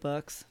last 2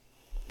 books.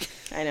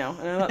 I know,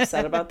 and I'm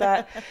upset about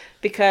that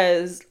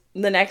because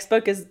the next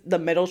book is The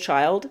Middle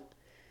Child,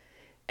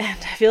 and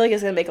I feel like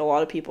it's gonna make a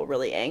lot of people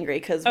really angry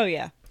because Oh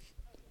yeah.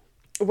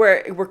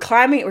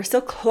 we're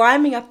still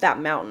climbing up that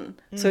mountain.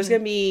 So there's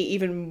gonna be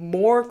even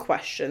more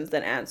questions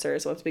than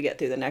answers once we get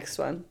through the next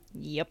one.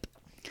 Yep.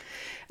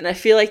 And I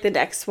feel like the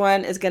next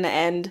one is gonna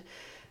end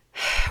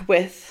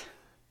with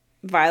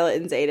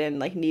Violet and Xaden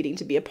like needing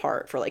to be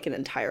apart for like an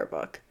entire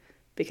book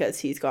because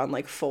he's gone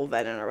like full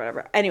venom or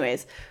whatever.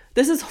 Anyways,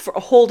 this is for a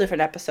whole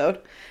different episode.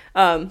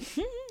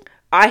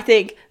 I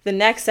think the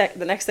next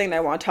thing that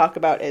I want to talk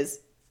about is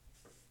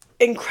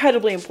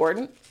incredibly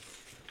important.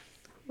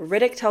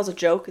 Riddick tells a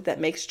joke that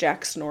makes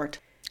Jack snort.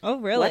 Oh,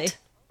 really? What?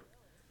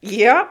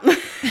 Yeah.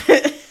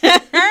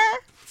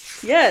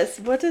 Yes.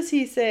 What does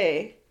he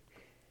say?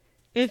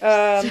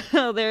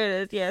 Oh,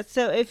 there it is. Yeah.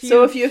 So if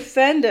you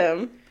offend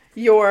him,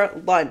 you're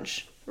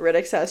lunch,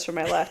 Riddick says from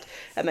my left,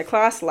 and the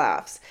class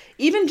laughs.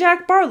 Even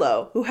Jack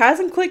Barlow, who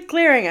hasn't quit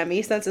glaring at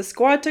me since the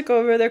squad took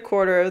over their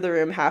quarter of the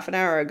room half an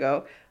hour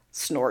ago,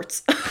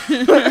 snorts. That's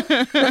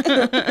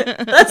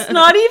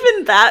not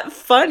even that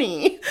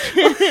funny.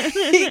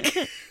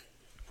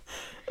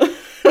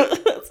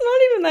 It's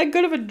not even that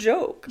good of a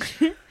joke.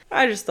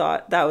 I just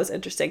thought that was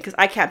interesting because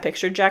I can't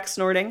picture Jack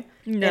snorting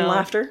in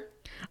laughter.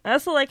 I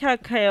also like how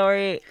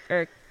Kaori.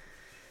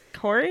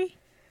 Cowrie.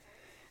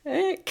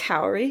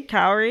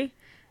 Kaori.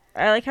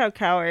 I like how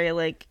Kaori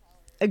like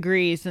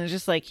agrees and is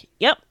just like,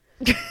 yep.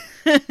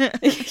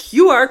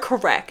 You are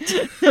correct.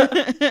 So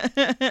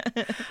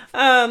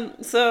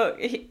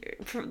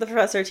the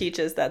professor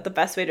teaches that the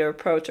best way to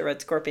approach a red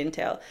scorpion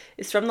tail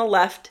is from the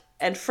left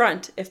and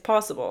front if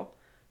possible.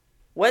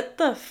 What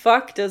the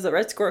fuck does the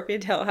red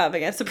scorpion tail have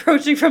against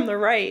approaching from the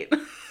right?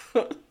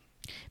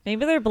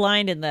 Maybe they're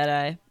blind in that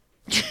eye.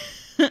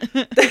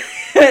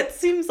 It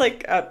seems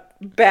like a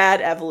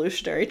bad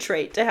evolutionary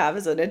trait to have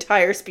as an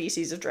entire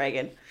species of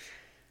dragon.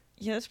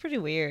 Yeah, that's pretty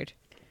weird.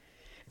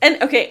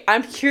 And okay,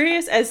 I'm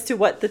curious as to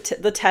what the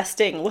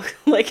testing looked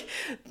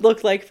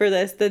like for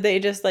this. Did they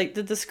just like,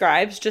 did the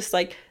scribes just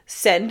like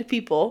send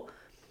people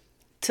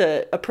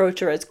to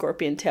approach a red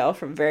scorpion tail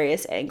from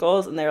various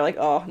angles, and they're like,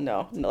 oh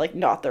no, like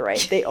not the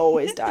right. They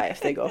always die if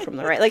they go from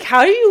the right. Like,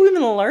 how do you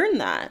even learn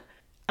that?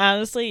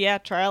 Honestly, yeah,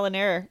 trial and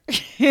error.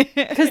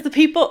 Because the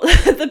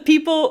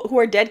people who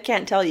are dead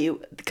can't tell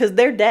you because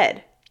they're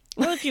dead.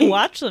 Well, if you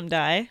watch them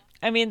die.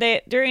 I mean,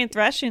 during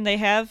threshing, they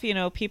have,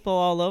 people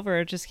all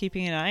over just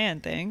keeping an eye on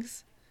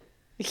things.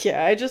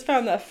 Yeah, I just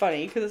found that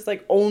funny because it's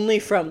like only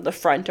from the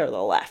front or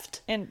the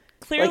left. And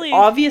clearly, Like,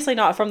 obviously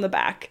not from the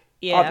back.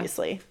 Yeah.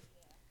 Obviously.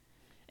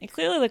 and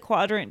clearly the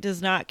Quadrant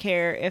does not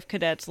care if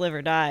cadets live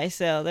or die,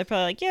 so they're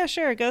probably like, yeah,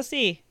 sure, go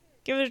see.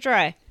 Give it a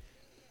try.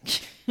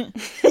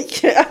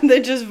 Yeah,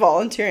 they're just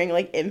volunteering,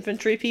 like,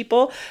 infantry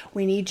people.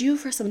 We need you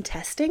for some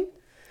testing.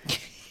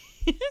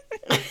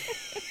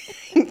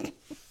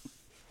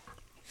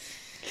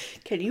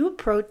 Can you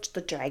approach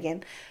the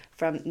dragon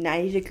from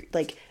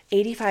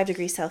 85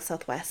 degrees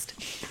south-southwest?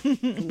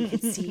 And we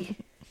can see.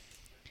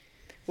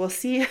 We'll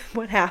see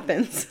what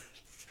happens.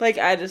 Like,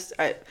 I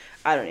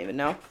don't even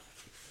know.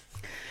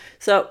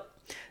 So,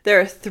 there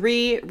are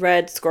 3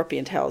 red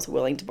scorpion tails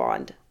willing to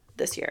bond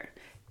this year.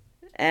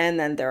 And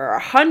then there are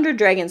 100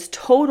 dragons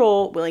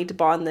total willing to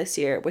bond this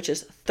year, which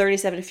is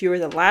 37 fewer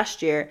than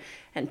last year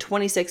and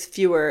 26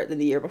 fewer than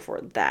the year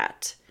before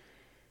that.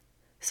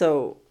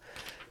 So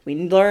we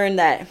learn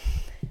that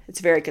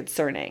it's very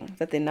concerning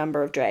that the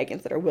number of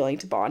dragons that are willing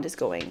to bond is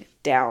going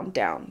down,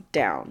 down,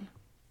 down.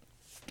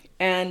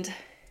 And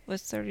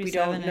What's 37 we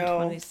don't know.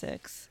 and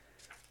 26?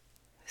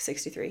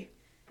 63.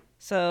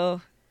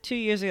 So 2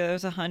 years ago there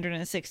was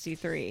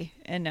 163,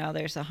 and now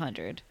there's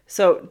 100.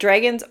 So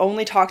dragons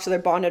only talk to their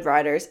bonded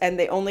riders, and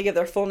they only give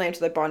their full name to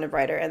their bonded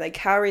rider. And like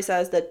Cowrie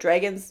says that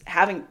dragons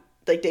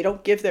they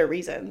don't give their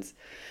reasons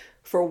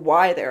for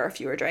why there are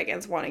fewer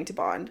dragons wanting to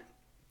bond.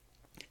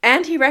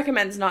 And he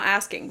recommends not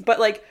asking. But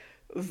like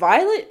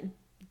Violet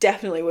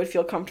definitely would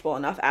feel comfortable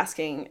enough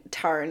asking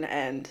Tarn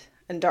and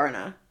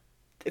Darna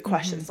the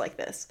questions like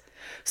this.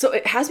 So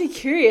it has me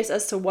curious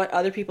as to what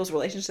other people's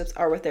relationships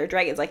are with their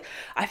dragons. Like,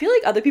 I feel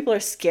like other people are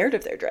scared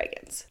of their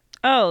dragons.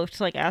 Oh,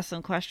 to like ask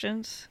them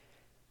questions?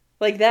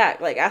 Like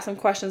that. Like, ask them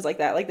questions like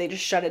that. Like, they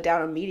just shut it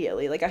down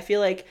immediately. Like, I feel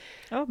like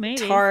maybe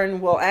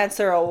Tarn will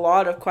answer a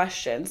lot of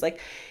questions. Like,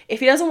 if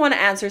he doesn't want to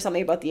answer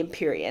something about the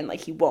Empyrean,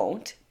 like, he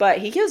won't. But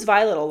he gives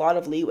Violet a lot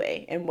of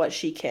leeway in what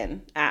she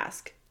can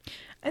ask.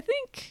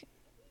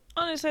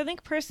 Honestly, I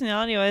think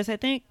personality-wise, I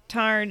think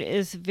Tarn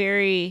is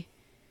very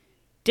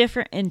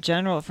different in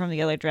general from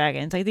the other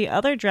dragons. Like, the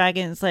other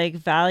dragons, like,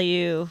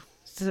 value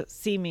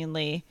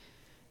seemingly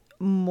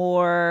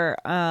more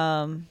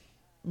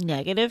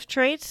negative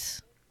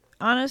traits,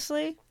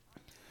 honestly.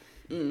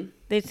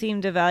 They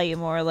seem to value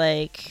more,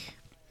 like,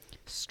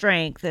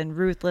 strength and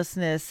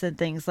ruthlessness and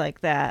things like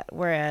that,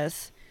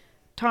 whereas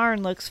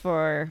Tarn looks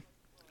for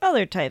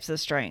other types of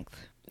strength.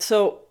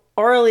 So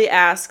Orly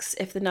asks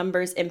if the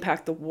numbers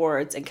impact the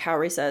wards, and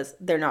Cowrie says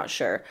they're not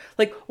sure.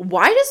 Like,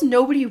 why does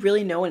nobody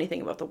really know anything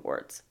about the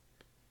wards?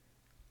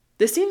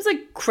 This seems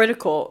like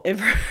critical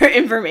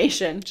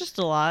information. Just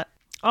a lot.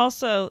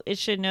 Also, it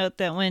should note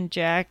that when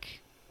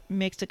Jack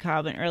makes a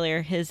comment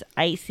earlier, his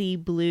icy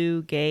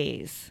blue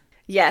gaze.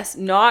 Yes,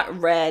 not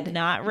red.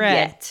 Not red.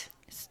 Yet.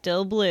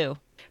 Still blue.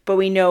 But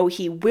we know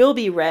he will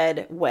be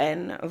red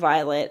when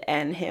Violet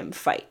and him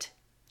fight.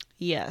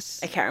 Yes.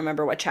 I can't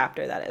remember what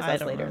chapter that is.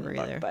 That's later in the book.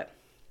 Either. But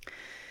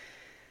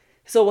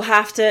so we'll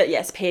have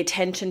to, pay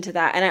attention to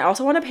that. And I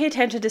also want to pay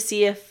attention to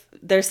see if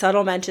there's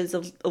subtle mentions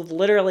of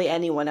literally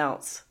anyone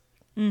else.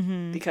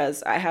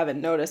 Because I haven't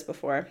noticed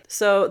before.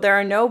 So there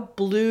are no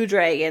blue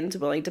dragons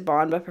willing to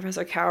bond, but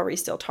Professor Cowrie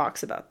still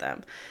talks about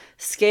them.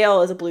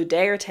 Scale is a blue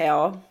dagger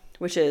tail,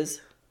 which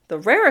is the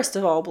rarest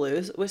of all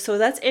blues. So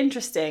that's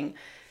interesting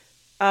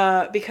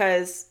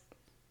because...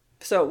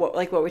 So,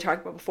 what we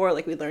talked about before,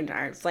 like we learned in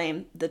Iron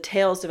Flame, the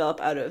tails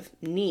develop out of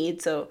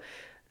need, so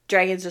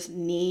dragons just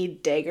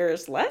need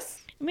daggers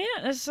less? It may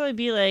not necessarily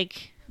be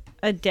like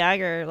a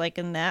dagger, like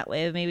in that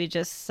way, maybe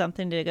just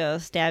something to go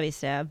stabby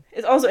stab.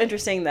 It's also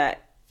interesting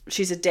that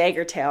she's a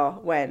dagger tail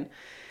when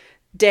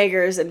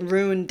daggers and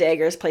rune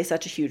daggers play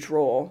such a huge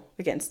role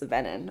against the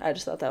Venom. I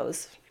just thought that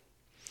was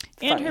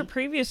funny. And her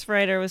previous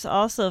writer was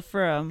also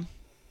from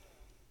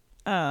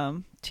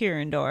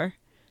Tyrrendor.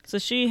 So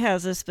she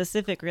has a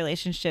specific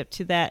relationship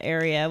to that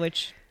area,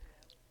 which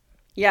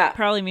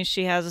probably means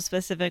she has a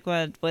specific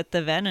one with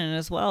the Venom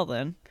as well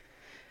then.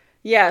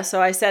 Yeah,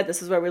 so I said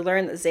this is where we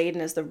learn that Xaden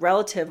is the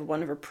relative of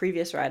one of her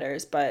previous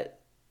writers,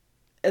 but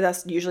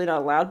that's usually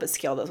not allowed, but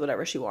Scale does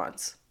whatever she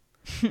wants.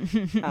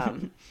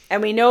 And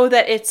we know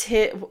that it's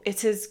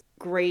his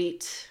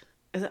great...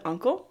 Is it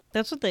uncle?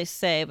 That's what they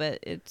say,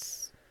 but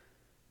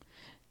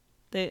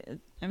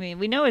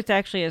we know it's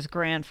actually his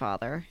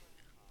grandfather.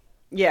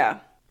 Yeah.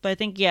 But I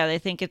think, they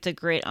think it's a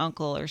great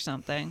uncle or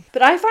something.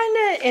 But I find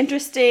it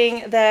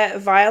interesting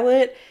that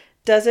Violet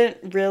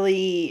doesn't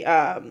really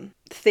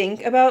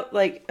think about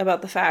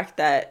the fact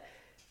that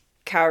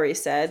Cowrie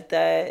said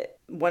that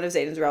one of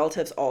Xaden's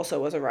relatives also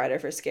was a rider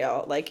for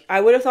Scale. Like,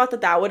 I would have thought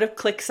that would have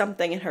clicked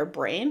something in her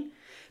brain,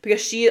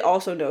 because she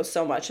also knows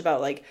so much about,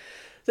 like,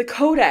 the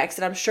Codex,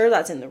 and I'm sure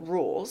that's in the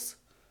rules.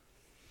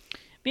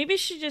 Maybe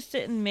she just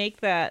didn't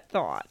make that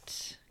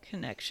thought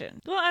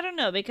connection. Well, I don't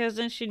know, because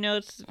then she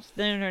notes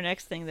then her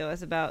next thing though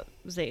is about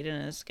Xaden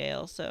and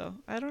Scale, so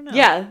I don't know.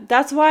 Yeah,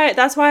 that's why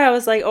I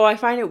was like, I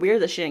find it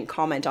weird that she didn't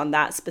comment on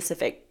that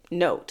specific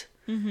note.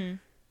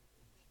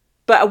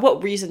 But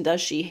what reason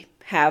does she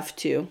have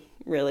to,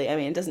 really? I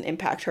mean, it doesn't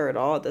impact her at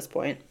all at this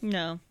point.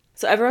 No.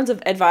 So everyone's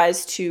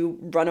advised to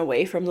run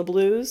away from the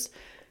blues,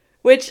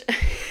 Which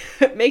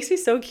makes me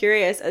so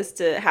curious as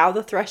to how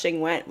the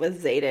threshing went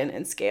with Xaden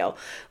and Scale.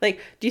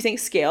 Like, do you think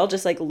Scale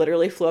just like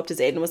literally flew up to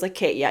Xaden and was like,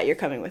 "Okay, yeah, you're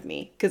coming with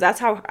me"? Because that's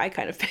how I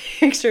kind of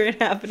picture it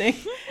happening.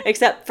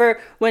 Except for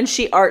when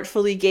she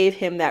artfully gave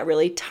him that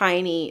really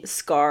tiny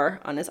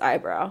scar on his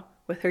eyebrow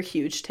with her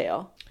huge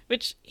tail.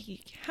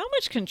 How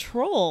much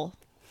control?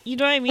 You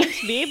know what I mean?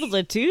 To be able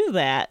to do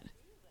that.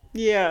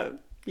 Yeah.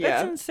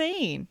 That's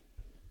insane.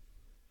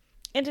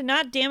 And to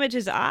not damage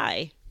his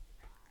eye.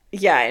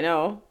 Yeah, I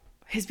know.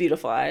 His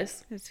beautiful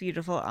eyes. His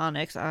beautiful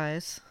onyx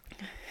eyes.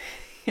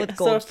 With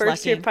gold So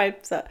first year flecking.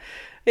 pipes up.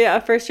 Yeah,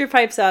 first year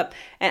pipes up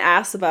and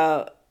asks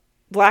about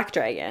Black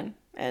Dragon.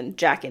 And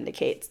Jack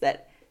indicates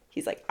that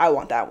he's like, I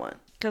want that one.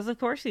 Because of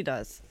course he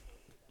does.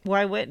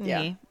 Why wouldn't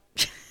he?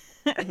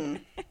 Mm-hmm.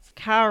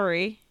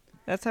 Kaori.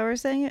 That's how we're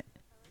saying it?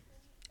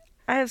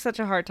 I have such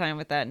a hard time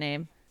with that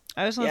name.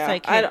 I always want to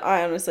say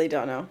I honestly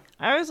don't know.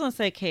 I always want to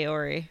say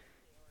Kaori.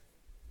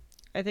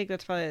 I think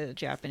that's probably the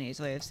Japanese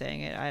way of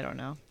saying it. I don't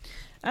know.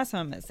 That's how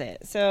I'm going to say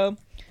it. So,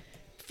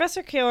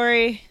 Professor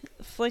Kaori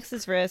flicks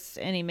his wrist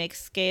and he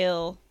makes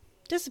Scale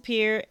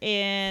disappear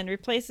and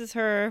replaces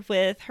her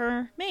with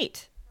her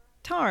mate,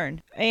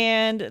 Tarn.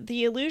 And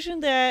the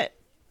illusion that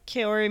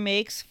Kaori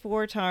makes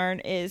for Tarn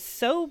is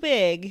so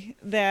big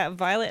that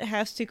Violet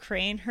has to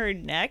crane her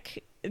neck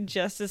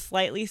just to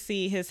slightly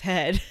see his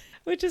head.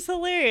 Which is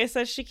hilarious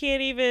that she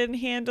can't even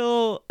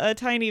handle a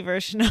tiny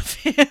version of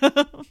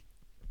him.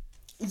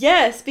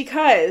 Yes,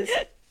 because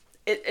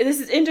this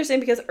is interesting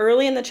because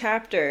early in the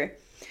chapter,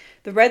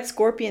 the red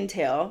scorpion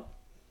tail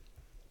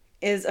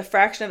is a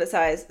fraction of its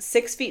size,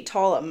 6 feet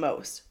tall at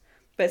most,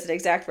 but it's an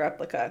exact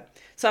replica.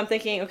 So I'm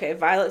thinking, okay,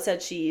 Violet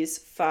said she's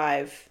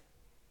 5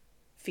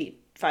 feet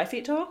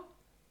tall?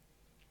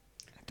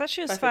 I thought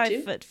she was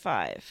 5'2"?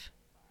 5'5".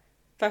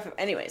 5 foot,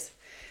 anyways.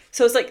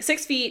 So it's like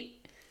 6 feet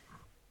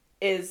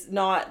is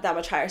not that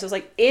much higher. So it's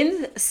like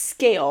in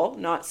Scale,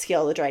 not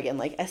Scale the dragon,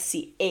 like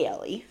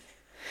Scale.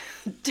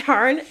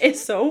 Tarn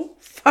is so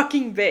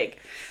fucking big,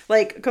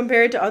 like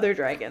compared to other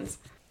dragons.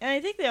 And I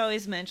think they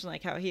always mention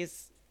like how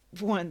he's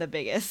one of the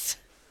biggest.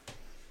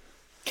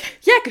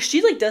 Yeah, because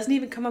she like doesn't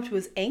even come up to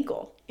his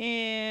ankle.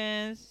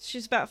 And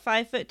she's about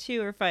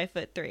 5'2" or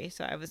 5'3",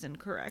 so I was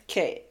incorrect.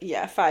 Okay,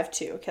 yeah,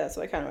 5'2". Okay, that's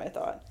what I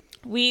thought.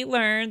 We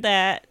learned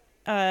that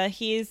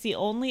he is the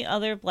only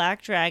other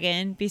black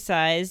dragon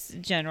besides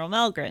General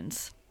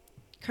Melgrins,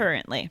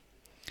 currently.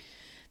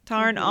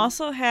 Tarn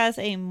also has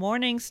a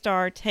Morning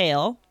Star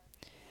tail,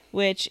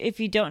 which, if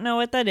you don't know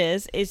what that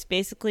is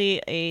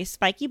basically a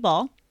spiky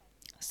ball,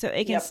 so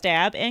it can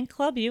stab and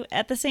club you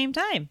at the same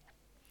time.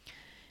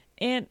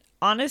 And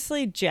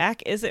honestly,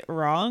 Jack isn't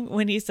wrong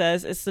when he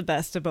says it's the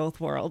best of both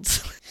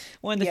worlds.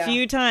 One of the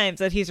few times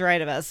that he's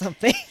right about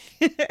something.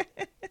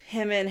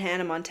 Him and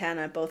Hannah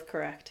Montana both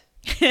correct.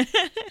 And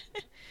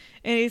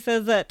he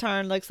says that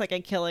Tarn looks like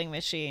a killing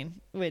machine,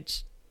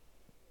 which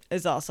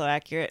is also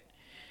accurate.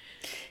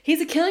 He's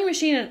a killing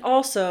machine and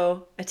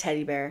also a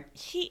teddy bear.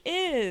 He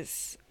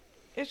is.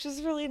 Which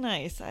is really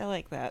nice. I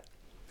like that.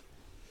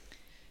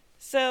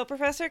 So,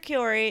 Professor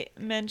Kaori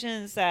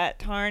mentions that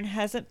Tarn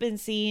hasn't been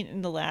seen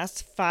in the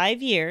last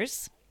 5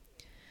 years.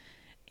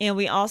 And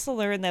we also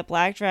learned that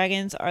black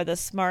dragons are the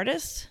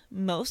smartest,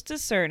 most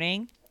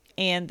discerning,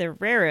 and the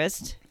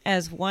rarest,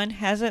 as one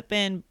hasn't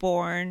been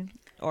born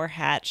or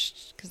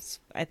hatched, because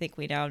I think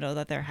we now know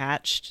that they're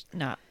hatched,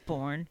 not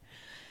born,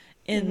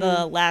 in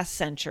the last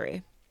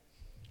century.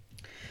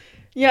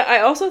 Yeah, I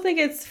also think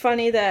it's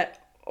funny that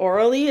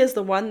Orally is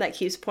the one that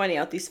keeps pointing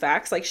out these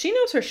facts. Like, she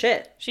knows her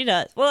shit. She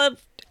does. Well,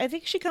 I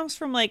think she comes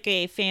from, like,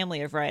 a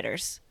family of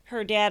writers.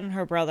 Her dad and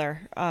her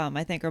brother,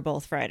 I think, are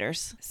both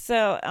writers.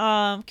 So,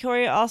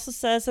 Kaori also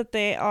says that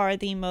they are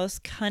the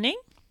most cunning,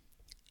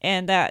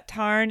 and that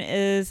Tarn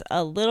is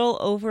a little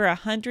over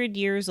 100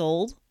 years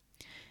old,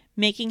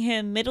 making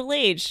him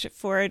middle-aged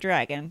for a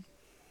dragon.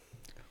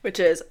 Which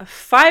is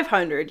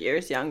 500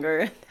 years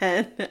younger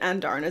than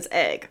Andarna's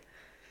egg.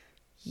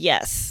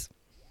 Yes.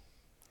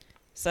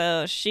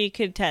 So she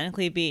could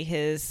technically be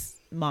his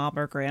mom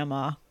or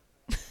grandma.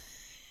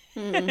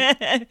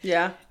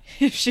 Yeah.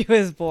 If she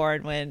was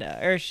born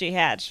or she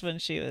hatched when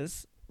she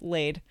was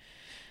laid.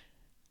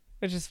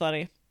 Which is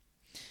funny.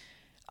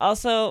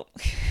 Also,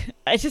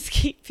 I just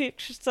keep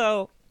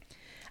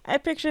I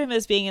picture him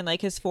as being in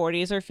like his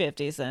 40s or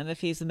 50s then, if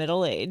he's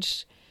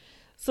middle-aged.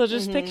 So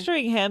just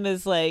picturing him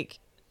as like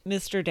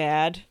Mr.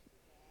 Dad.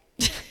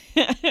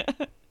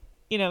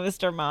 You know,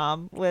 Mr.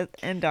 Mom with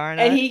Andarna.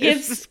 And he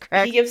gives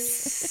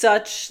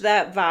such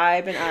that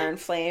vibe in Iron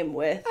Flame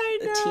with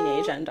the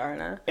teenage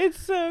Andarna. It's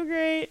so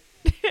great.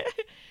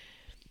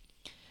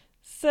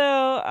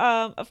 So,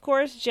 of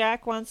course,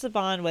 Jack wants to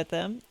bond with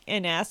him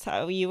and asks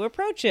how you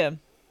approach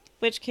him,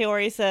 which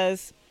Kaori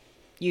says,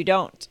 you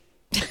don't.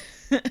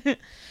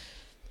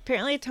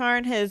 Apparently,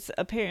 Tarn has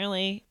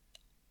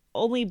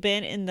only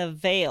been in the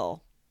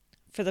Vale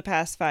for the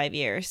past 5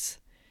 years.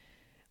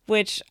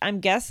 Which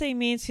I'm guessing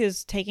means he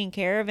was taking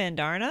care of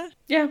Andarna.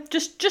 Yeah,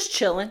 just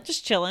chilling.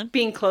 Just chilling.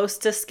 Being close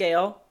to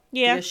Scale.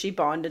 Yeah. Because she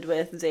bonded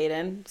with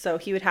Xaden. So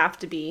he would have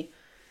to be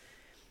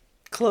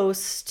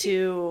close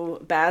to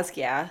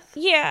Basgiath.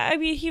 Yeah, I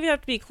mean, he would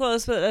have to be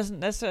close, but it doesn't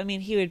necessarily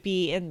mean he would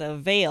be in the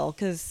Vale,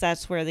 because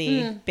that's where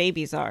the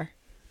babies are.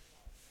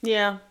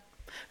 Yeah.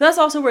 That's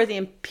also where the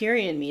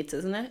Empyrean meets,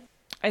 isn't it?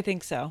 I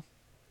think so.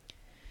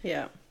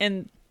 Yeah.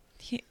 And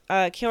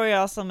Kiori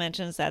also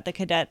mentions that the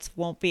cadets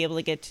won't be able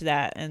to get to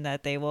that, and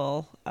that they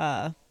will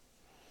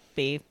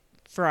be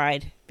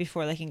fried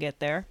before they can get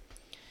there.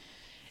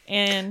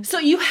 And so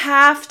you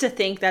have to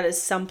think that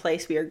is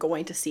someplace we are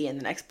going to see in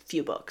the next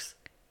few books.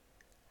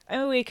 I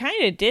mean, we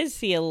kind of did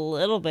see a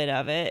little bit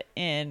of it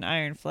in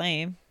Iron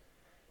Flame.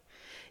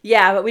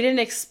 Yeah, but we didn't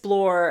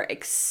explore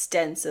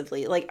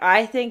extensively. Like,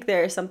 I think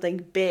there's something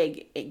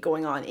big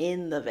going on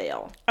in the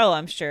Vale. Oh,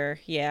 I'm sure.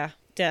 Yeah,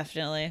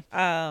 definitely.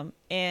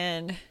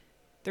 And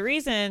the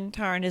reason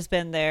Tarn has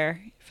been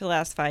there for the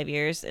last 5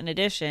 years, in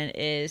addition,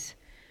 is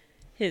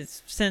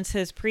since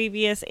his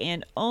previous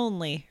and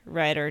only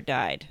writer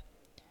died.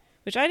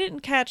 Which I didn't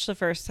catch the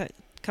first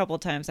couple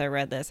times I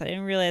read this. I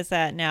didn't realize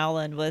that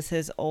Nowlan was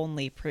his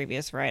only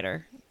previous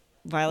writer.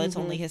 Violet's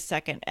only his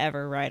second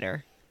ever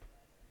writer.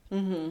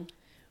 Mm-hmm.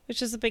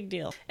 Which is a big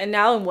deal. And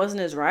Nowlan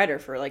wasn't his writer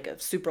for like a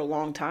super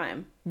long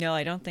time. No,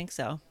 I don't think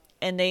so.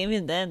 And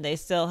even then, they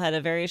still had a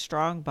very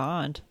strong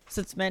bond. So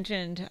it's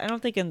mentioned, I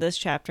don't think in this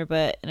chapter,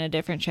 but in a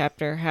different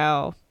chapter,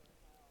 how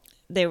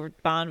their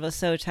bond was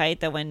so tight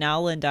that when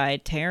Nowlan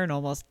died, Tarn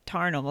almost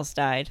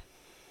died.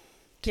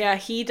 Yeah,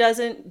 he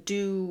doesn't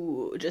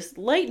do just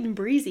light and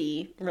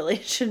breezy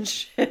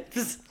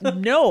relationships.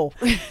 No.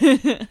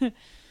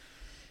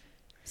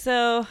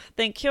 So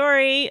then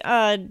Kiori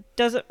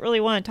doesn't really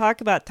want to talk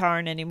about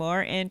Tarn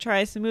anymore and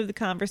tries to move the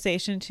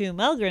conversation to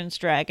Melgren's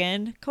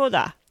dragon,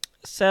 Koda.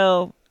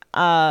 So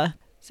per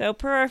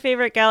our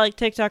favorite Gallic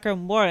TikToker,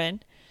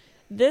 Warren,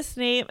 this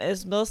name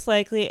is most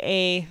likely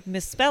a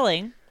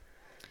misspelling.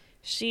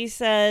 She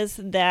says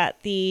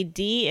that the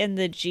D and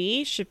the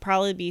G should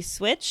probably be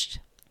switched,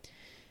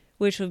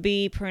 which would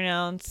be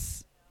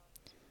pronounced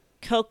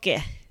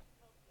Koke.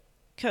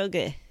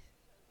 Koge.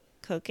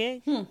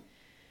 Koke?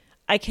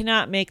 I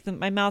cannot make them.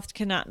 My mouth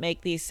cannot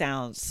make these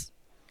sounds.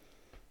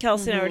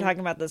 Kelsey and I were talking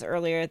about this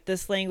earlier.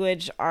 This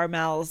language, our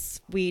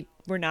mouths, we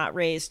were not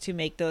raised to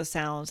make those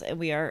sounds, and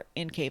we are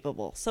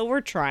incapable. So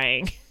we're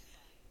trying.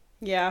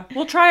 Yeah,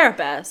 we'll try our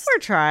best. We're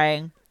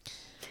trying.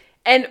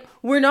 And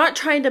we're not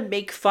trying to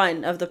make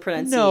fun of the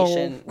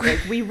pronunciation. No. Like,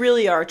 we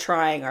really are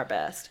trying our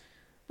best.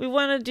 We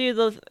want to do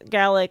the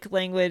Gallic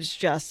language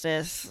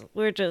justice.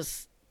 We're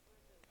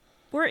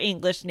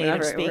English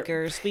native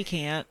speakers. We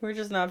can't. We're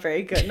just not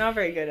very good. Not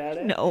very good at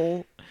it.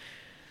 No.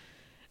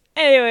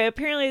 Anyway,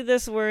 apparently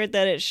this word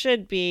that it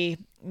should be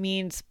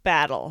means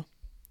battle,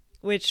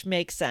 which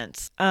makes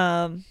sense.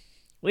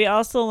 We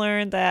also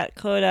learned that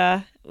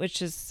Koda,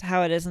 which is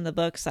how it is in the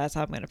book, so that's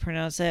how I'm going to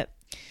pronounce it.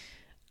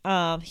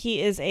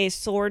 He is a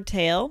sword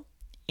tail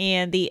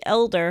and the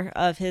elder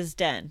of his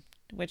den,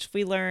 which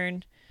we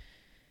learn,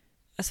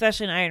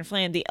 especially in Iron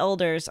Flame, the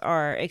elders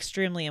are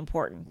extremely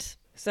important.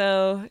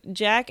 So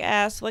Jack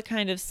asks what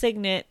kind of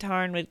signet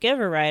Tarn would give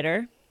a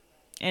writer.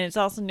 And it's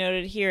also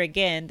noted here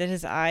again that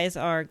his eyes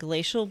are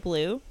glacial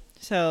blue.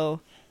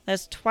 So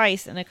that's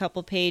twice in a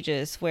couple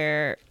pages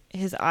where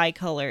his eye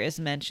color is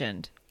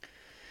mentioned.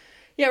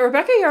 Yeah,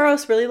 Rebecca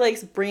Yarros really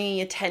likes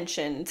bringing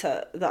attention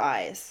to the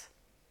eyes.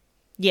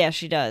 Yeah,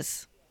 she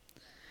does.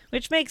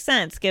 Which makes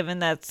sense given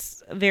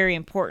that's very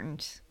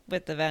important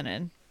with the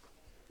Venin.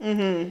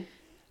 Mm-hmm.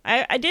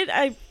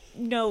 I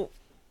know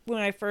when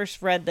I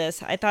first read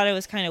this, I thought it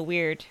was kind of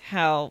weird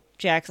how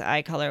Jack's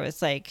eye color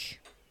was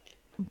like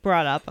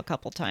brought up a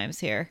couple times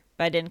here,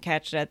 but I didn't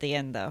catch it at the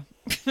end though.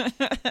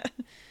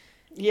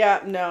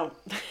 Yeah, no.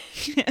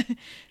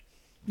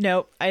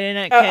 Nope, I did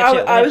not catch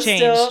it when it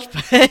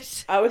changed.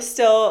 But I was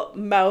still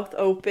mouth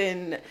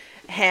open,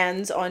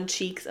 hands on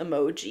cheeks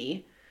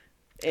emoji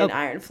in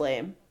Iron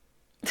Flame.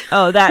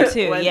 Oh, that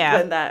too,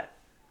 yeah.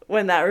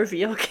 When that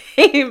reveal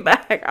came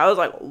back, I was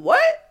like,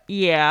 what?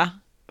 Yeah.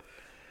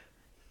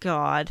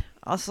 God.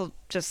 Also,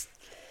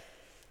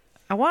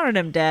 I wanted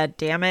him dead,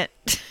 damn it.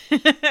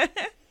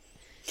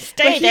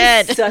 Stay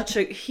dead.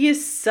 He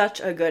is such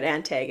a good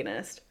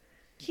antagonist.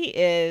 He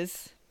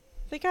is.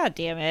 But god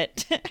damn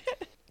it.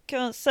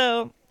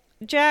 So,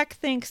 Jack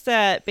thinks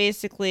that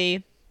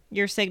basically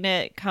your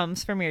signet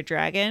comes from your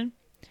dragon,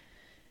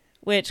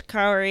 which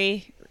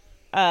Kaori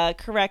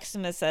corrects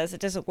him and says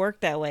it doesn't work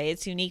that way.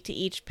 It's unique to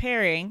each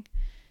pairing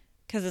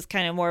because it's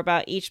kind of more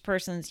about each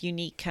person's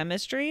unique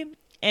chemistry.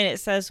 And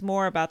it says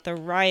more about the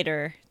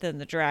rider than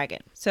the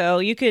dragon. So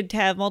you could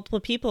have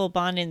multiple people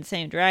bonding the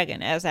same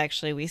dragon, as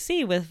actually we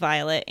see with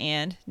Violet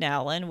and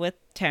Nowlan with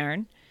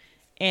Tarn.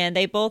 And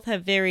they both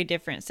have very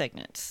different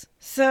signets.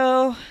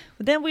 So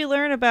then we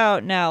learn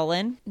about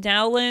Nowlan.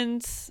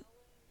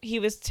 He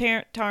was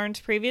Tarn's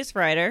previous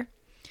writer.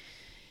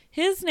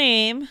 His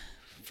name,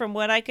 from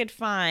what I could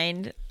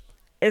find,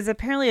 is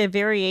apparently a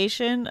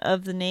variation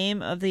of the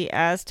name of the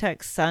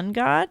Aztec sun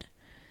god,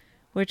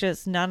 which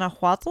is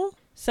Nanahuatl.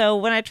 So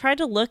when I tried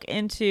to look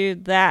into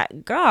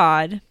that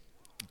god,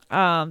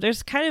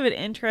 there's kind of an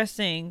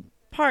interesting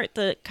part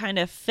that kind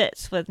of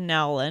fits with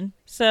Nowlin.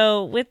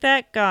 So with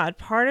that god,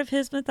 part of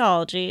his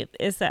mythology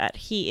is that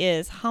he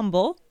is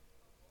humble.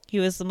 He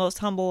was the most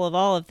humble of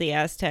all of the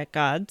Aztec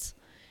gods.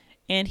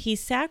 And he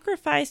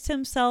sacrificed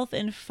himself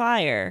in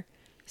fire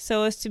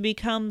so as to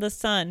become the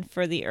sun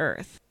for the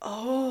earth.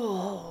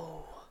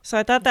 Oh. So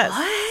I thought that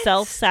What?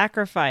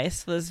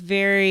 self-sacrifice was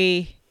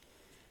very...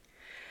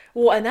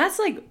 Well, and that's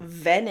like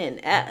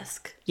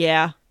Venom-esque.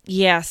 Yeah.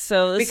 Yeah,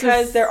 so this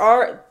Because is... there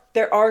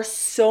are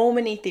so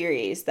many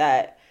theories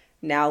that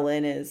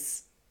Nowlin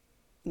is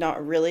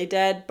not really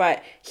dead,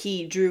 but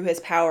he drew his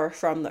power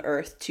from the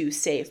earth to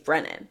save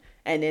Brennan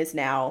and is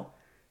now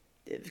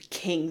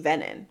King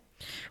Venom.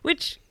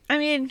 Which, I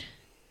mean,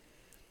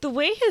 the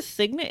way his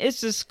signet is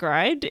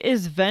described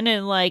is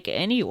Venom-like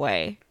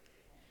anyway.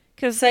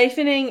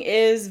 Siphoning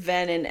is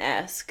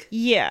Venom-esque.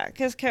 Yeah,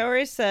 because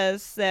Kaori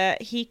says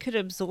that he could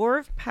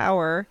absorb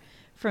power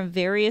from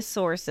various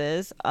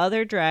sources,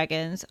 other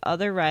dragons,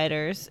 other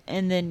riders,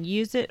 and then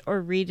use it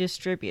or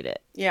redistribute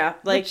it. Yeah,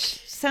 like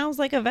Which sounds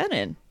like a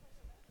Venom.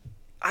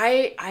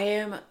 I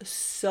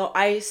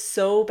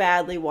so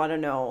badly want to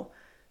know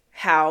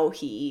how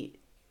he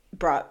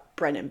brought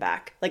Brennan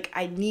back. Like,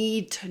 I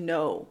need to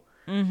know.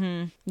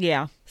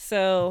 Yeah.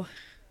 So,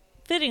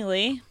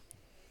 fittingly,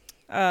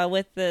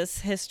 with this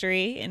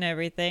history and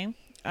everything,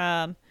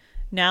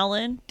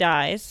 Nowlin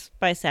dies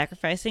by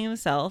sacrificing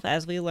himself,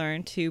 as we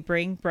learn, to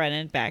bring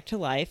Brennan back to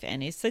life,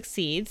 and he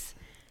succeeds.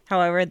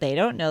 However, they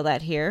don't know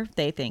that here.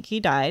 They think he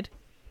died.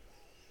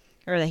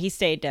 Or that he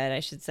stayed dead, I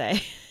should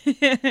say.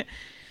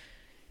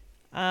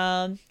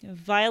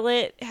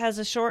 Violet has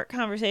a short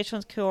conversation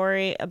with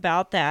Kaori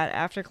about that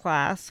after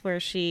class, where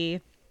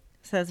she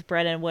says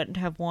Brennan wouldn't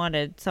have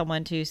wanted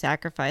someone to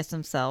sacrifice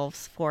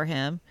themselves for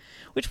him,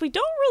 which we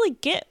don't really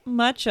get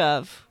much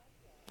of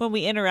when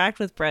we interact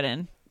with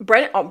Brennan.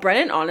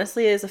 Brennan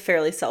honestly is a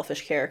fairly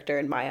selfish character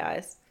in my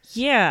eyes.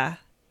 Yeah.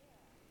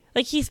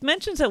 Like, he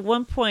mentions at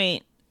one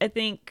point, I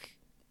think,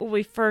 when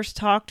we first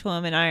talked to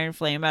him in Iron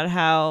Flame, about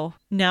how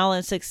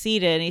Nowlin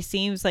succeeded, and he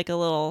seems like a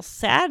little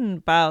saddened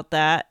about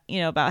that,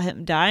 about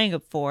him dying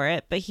for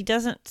it, but he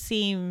doesn't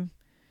seem...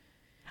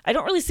 I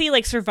don't really see,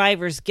 like,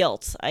 survivor's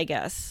guilt, I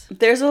guess.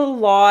 There's a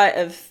lot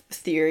of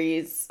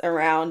theories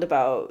around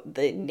about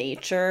the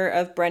nature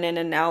of Brennan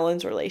and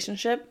Nowlin's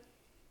relationship.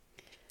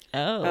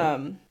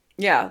 Oh.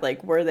 Yeah,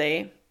 like, were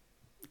they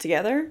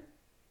together?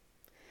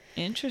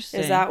 Interesting.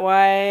 Is that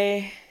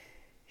why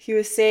he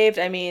was saved?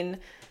 I mean,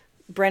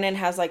 Brennan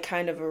has, like,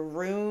 kind of a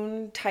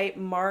rune type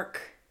mark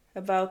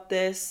about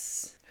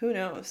this. Who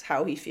knows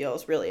how he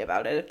feels really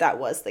about it, if that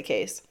was the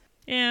case.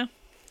 Yeah.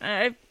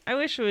 I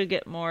wish we would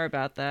get more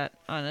about that,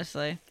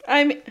 honestly.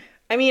 I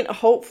mean,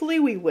 hopefully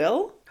we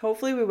will.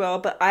 Hopefully we will,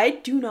 but I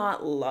do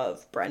not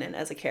love Brennan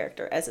as a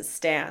character as it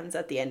stands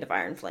at the end of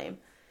Iron Flame.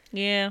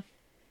 Yeah.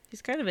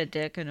 He's kind of a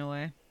dick in a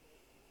way.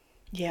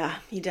 Yeah,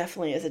 he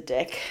definitely is a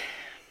dick.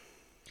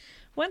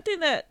 One thing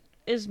that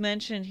is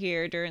mentioned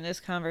here during this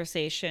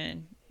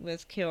conversation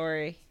with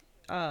Kaori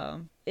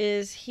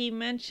is he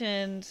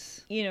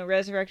mentions,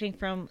 resurrecting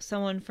from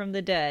someone from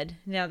the dead.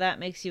 Now that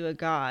makes you a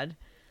god.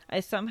 I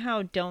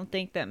somehow don't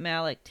think that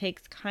Malik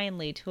takes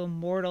kindly to a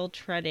mortal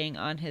treading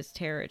on his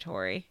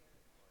territory.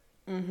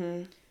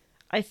 Mm-hmm.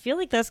 I feel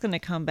like that's going to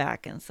come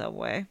back in some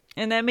way.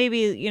 And that may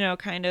be,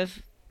 kind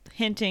of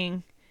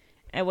hinting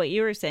at what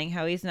you were saying,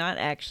 how he's not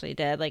actually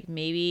dead. Like,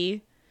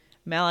 maybe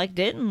Malik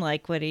didn't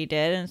like what he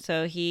did, and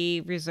so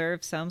he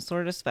reserved some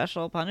sort of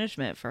special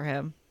punishment for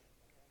him.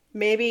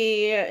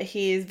 Maybe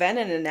he's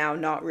Venom and now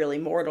not really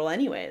mortal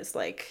anyways.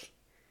 Like,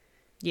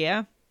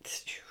 yeah.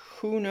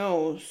 Who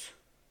knows?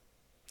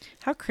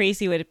 How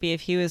crazy would it be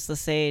if he was the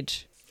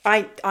sage?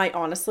 I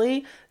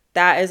honestly,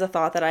 that is a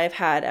thought that I've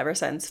had ever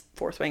since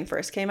Fourth Wing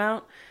first came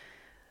out.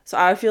 So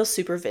I would feel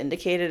super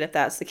vindicated if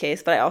that's the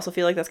case, but I also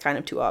feel like that's kind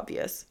of too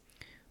obvious.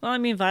 Well, I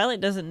mean,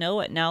 Violet doesn't know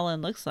what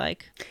Nowlin looks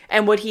like.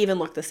 And would he even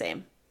look the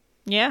same?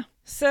 Yeah.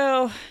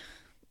 So,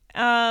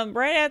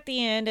 right at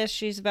the end, at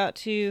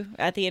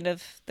the end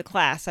of the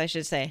class, I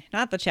should say,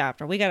 not the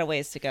chapter. We got a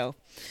ways to go.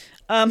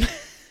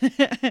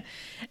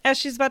 As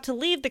she's about to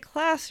leave the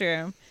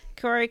classroom,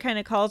 Kaori kind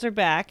of calls her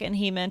back, and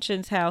he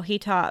mentions how he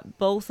taught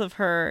both of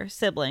her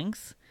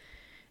siblings,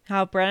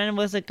 how Brennan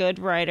was a good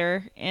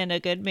writer and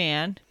a good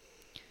man,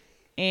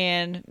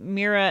 and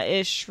Mira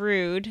is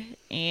shrewd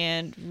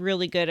and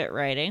really good at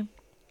writing.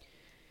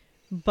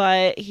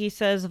 But he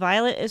says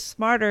Violet is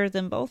smarter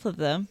than both of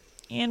them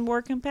and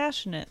more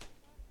compassionate.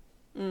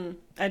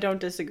 I don't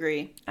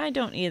disagree. I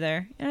don't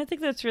either. And I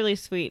think that's really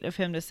sweet of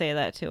him to say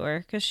that to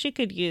her, because she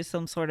could use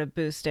some sort of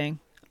boosting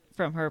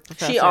from her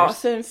professors. She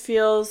often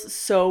feels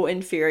so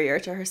inferior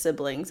to her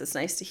siblings. It's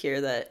nice to hear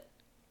that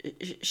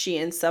she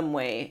in some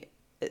way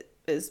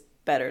is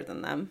better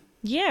than them.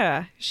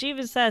 Yeah, she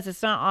even says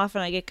it's not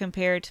often I get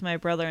compared to my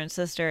brother and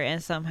sister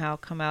and somehow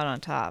come out on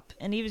top.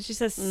 And even she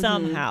says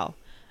somehow.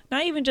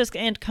 Not even just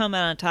and come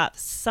out on top,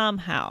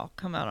 somehow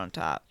come out on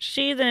top.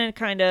 She then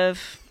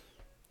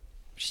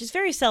she's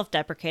very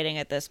self-deprecating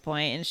at this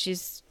point, and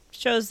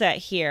shows that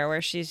here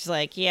where she's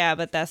like, yeah,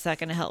 but that's not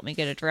going to help me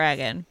get a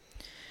dragon.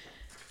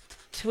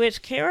 To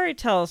which Kaori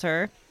tells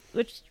her,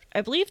 which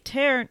I believe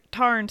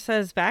Tarn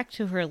says back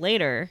to her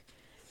later,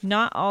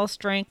 not all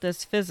strength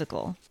is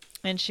physical.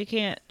 And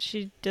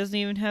she doesn't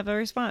even have a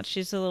response.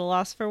 She's a little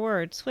lost for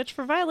words, which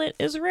for Violet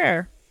is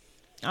rare,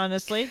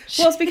 honestly.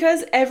 Well, it's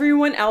because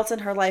everyone else in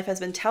her life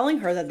has been telling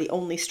her that the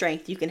only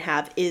strength you can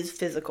have is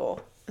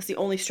physical. It's the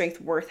only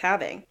strength worth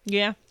having.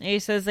 Yeah, and he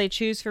says they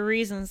choose for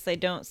reasons they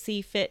don't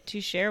see fit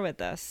to share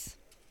with us.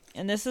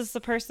 And this is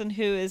the person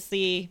who is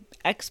the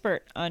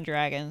expert on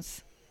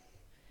dragons.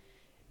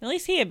 At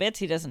least he admits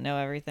he doesn't know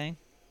everything.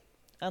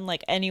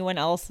 Unlike anyone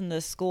else in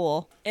this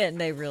school.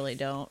 And they really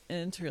don't.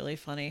 And it's really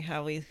funny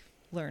how we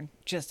learn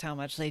just how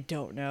much they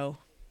don't know.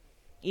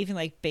 Even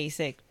like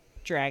basic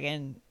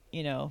dragon,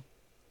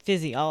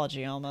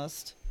 physiology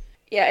almost.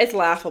 Yeah, it's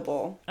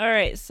laughable.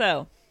 Alright,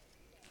 so.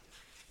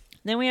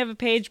 Then we have a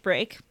page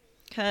break.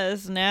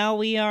 Because now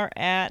we are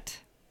at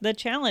the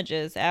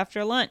challenges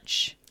after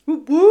lunch.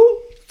 Woo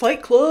woo!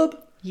 Fight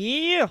club!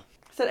 Yeah!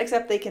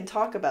 Except they can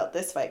talk about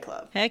this fight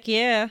club. Heck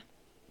yeah.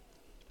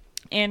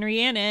 And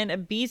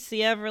Rhiannon beats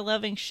the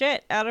ever-loving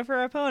shit out of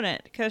her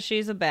opponent because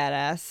she's a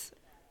badass.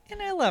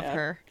 And I love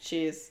her.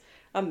 She's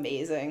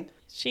amazing.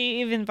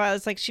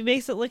 Violet's like, she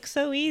makes it look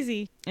so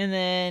easy. And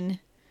then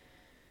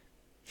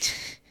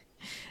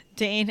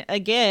Dane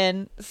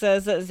again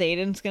says that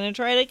Xaden's going to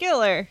try to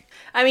kill her.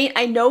 I mean,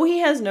 I know he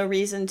has no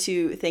reason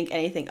to think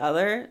anything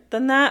other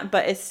than that,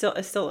 but it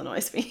still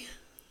annoys me.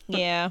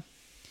 Yeah.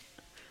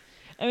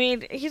 I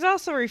mean, he's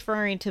also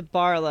referring to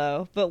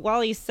Barlow, but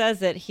while he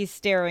says it, he's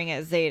staring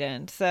at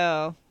Xaden,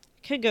 so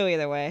could go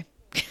either way.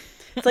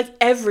 It's like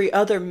every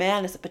other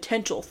man is a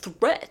potential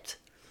threat.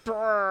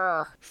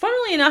 Brr.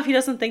 Funnily enough, he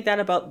doesn't think that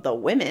about the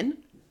women.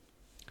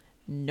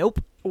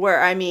 Nope.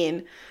 Where, I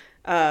mean,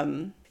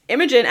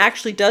 Imogen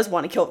actually does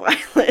want to kill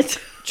Violet.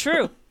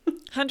 True.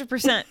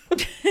 100%.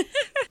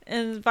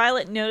 And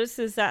Violet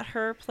notices that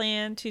her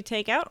plan to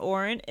take out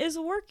Orin is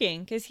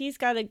working because he's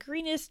got a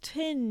greenish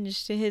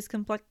tinge to his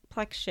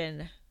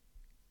complexion.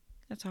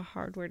 That's a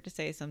hard word to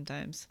say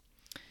sometimes.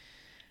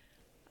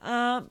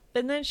 And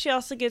then she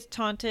also gets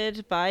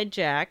taunted by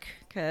Jack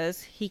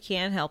because he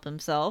can't help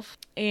himself.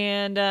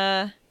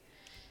 And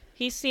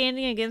he's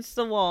standing against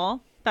the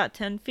wall about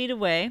 10 feet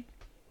away.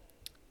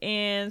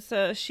 And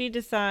so she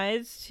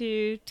decides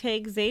to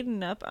take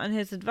Xaden up on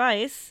his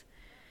advice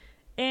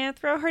and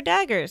throw her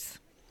daggers.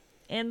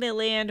 And they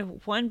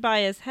land one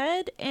by his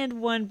head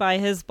and one by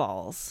his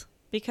balls.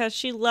 Because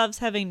she loves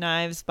having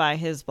knives by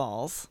his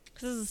balls.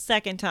 This is the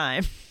second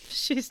time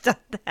she's done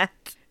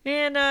that.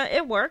 And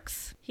it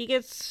works. He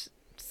gets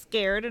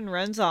scared and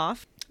runs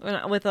off.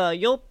 With a,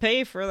 you'll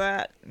pay for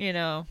that,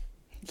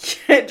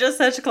 Just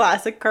such a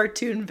classic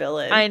cartoon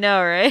villain. I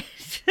know, right?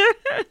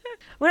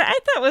 What I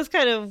thought was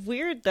kind of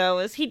weird, though,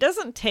 is he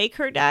doesn't take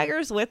her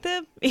daggers with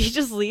him. He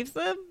just leaves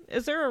them.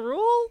 Is there a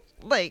rule?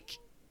 Like,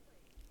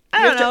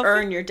 I don't know. You have to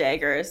earn your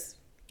daggers,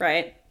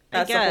 right?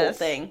 That's the whole guess.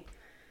 thing.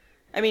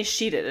 I mean,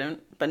 she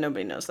didn't, but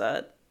nobody knows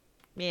that.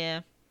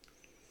 Yeah.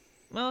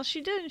 Well,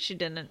 she did and she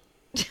didn't.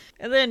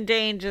 And then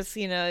Dane just,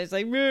 he's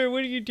like, "What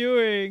are you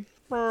doing?"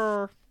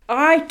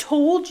 I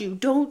told you,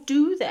 don't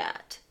do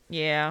that.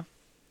 Yeah.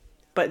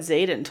 But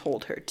Xaden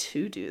told her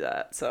to do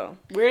that, so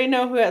we already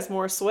know who has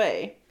more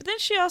sway. But then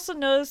she also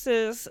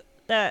notices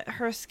that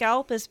her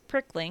scalp is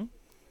prickling.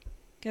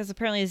 Because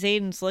apparently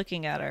Xaden's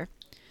looking at her.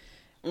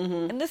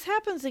 Mm-hmm. And this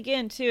happens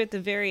again, too, at the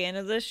very end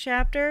of this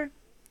chapter.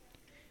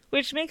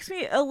 Which makes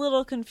me a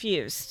little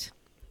confused.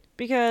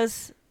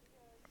 Because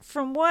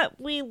from what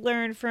we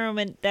learned from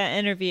that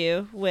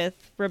interview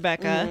with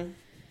Rebecca,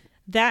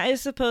 that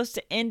is supposed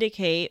to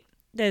indicate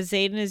that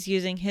Xaden is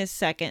using his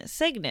second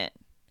signet.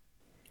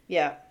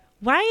 Yeah.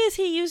 Why is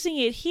he using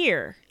it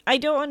here? I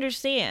don't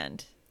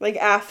understand. Like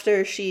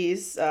after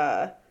she's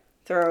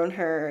thrown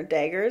her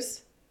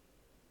daggers?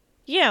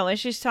 Yeah, when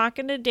she's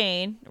talking to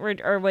Dane,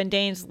 or when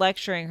Dane's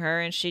lecturing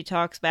her and she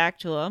talks back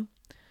to him.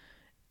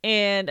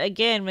 And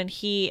again, when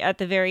he, at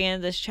the very end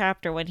of this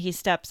chapter, when he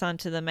steps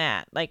onto the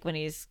mat, like when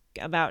he's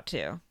about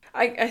to.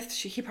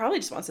 He probably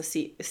just wants to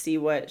see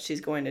what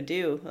she's going to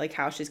do, like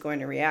how she's going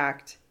to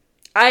react.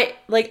 I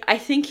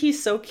think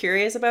he's so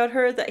curious about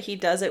her that he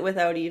does it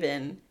without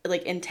even,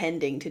 like,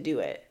 intending to do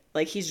it.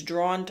 Like, he's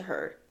drawn to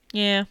her.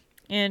 Yeah,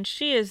 and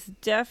she is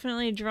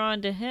definitely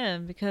drawn to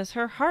him because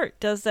her heart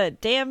does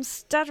that damn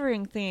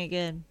stuttering thing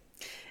again.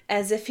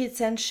 As if he'd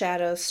send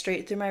shadows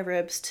straight through my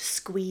ribs to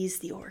squeeze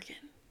the organ.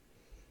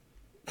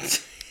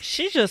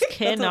 She just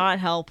cannot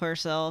help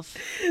herself.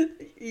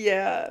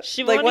 Yeah.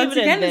 She like, won't once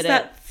even again, admit it's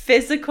that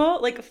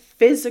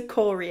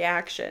physical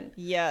reaction.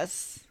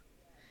 Yes.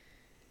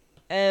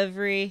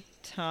 Every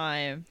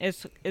time.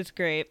 It's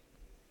great.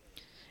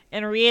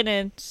 And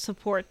Rhiannon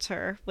supports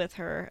her with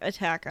her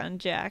attack on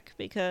Jack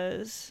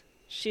because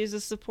she's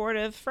a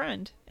supportive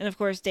friend. And of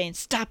course, Dane,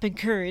 stop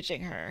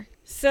encouraging her.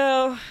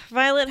 So,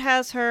 Violet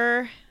has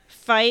her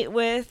fight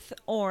with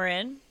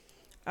Orin.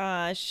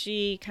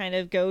 She kind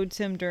of goads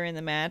him during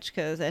the match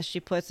because, as she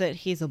puts it,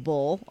 he's a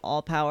bull.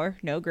 All power,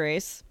 no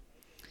grace.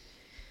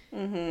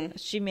 Mm-hmm.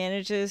 She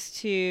manages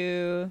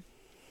to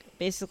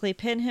basically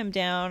pin him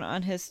down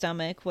on his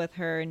stomach with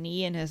her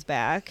knee in his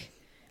back.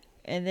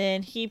 And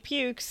then he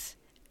pukes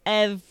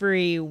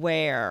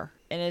everywhere.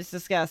 And it's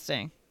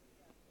disgusting.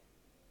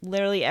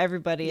 Literally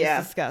everybody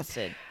is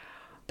disgusted.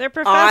 Their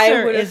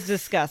professor is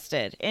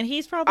disgusted. And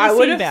he's probably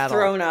seen battle.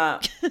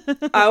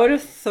 I would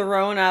have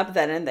thrown up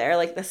then and there.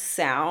 Like the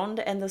sound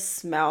and the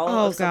smell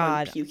of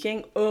someone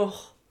puking. Ugh.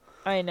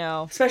 I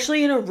know.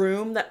 Especially in a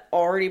room that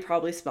already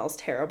probably smells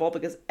terrible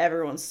because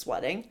everyone's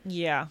sweating.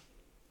 Yeah.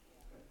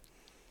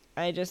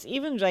 I just,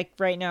 even like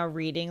right now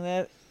reading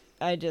that,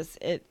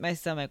 my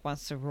stomach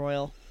wants to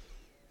roil.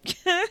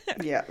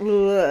 Yeah.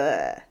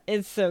 Ugh.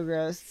 It's so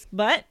gross.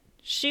 But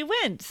she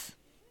wins.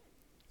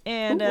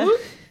 And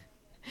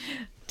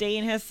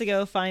Dane has to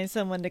go find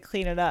someone to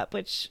clean it up,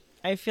 which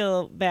I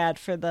feel bad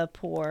for the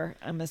poor,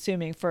 I'm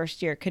assuming,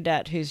 first-year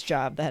cadet whose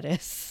job that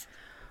is.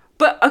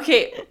 But,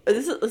 okay,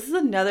 this is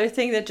another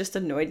thing that just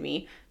annoyed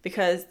me,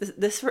 because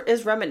this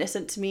is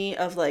reminiscent to me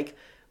of, like,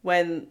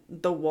 when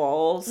the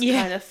walls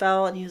kind of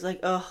fell, and he was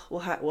like, oh,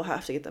 we'll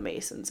have to get the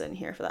masons in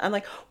here for that. I'm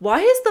like, why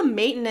is the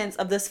maintenance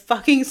of this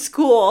fucking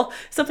school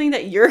something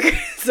that you're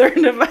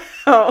concerned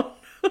about?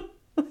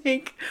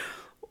 Like,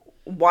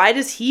 why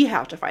does he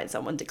have to find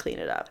someone to clean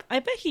it up? I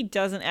bet he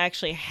doesn't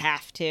actually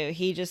have to.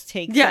 He just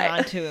takes it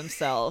onto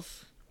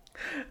himself.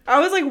 I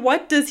was like,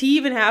 what does he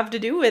even have to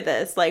do with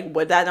this? Like,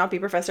 would that not be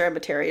Professor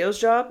Immaterio's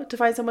job to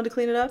find someone to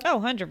clean it up? Oh,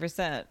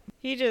 100%.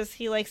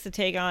 He likes to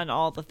take on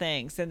all the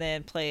things and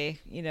then play,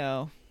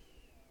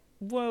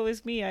 woe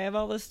is me, I have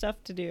all this stuff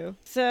to do.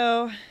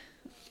 So,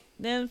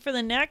 then for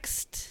the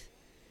next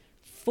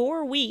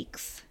 4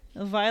 weeks,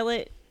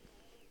 Violet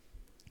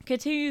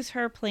continues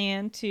her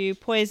plan to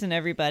poison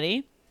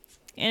everybody,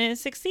 and it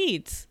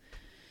succeeds.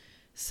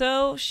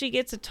 So she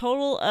gets a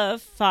total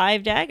of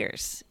 5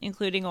 daggers,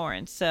 including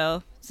Orin.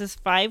 So this is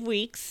 5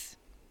 weeks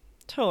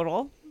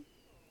total.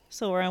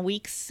 So we're on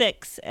week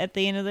 6 at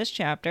the end of this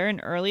chapter in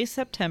early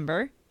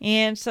September.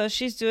 And so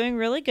she's doing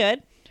really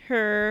good.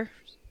 Her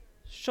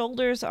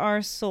shoulders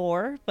are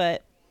sore,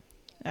 but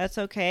that's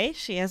okay.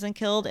 She hasn't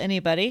killed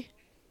anybody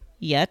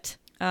yet.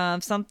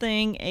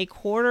 Something a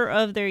quarter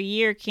of their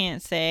year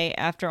can't say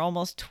after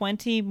almost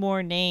 20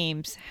 more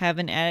names have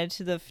been added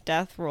to the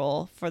death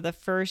roll for the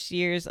first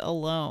years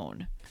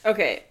alone.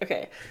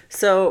 Okay.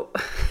 So,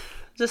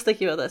 just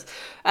thinking about this.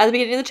 At the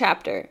beginning of the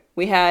chapter,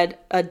 we had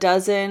a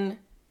dozen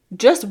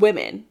just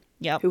women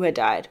who had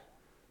died.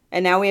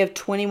 And now we have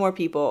 20 more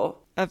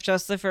people. Of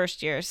just the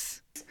first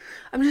years.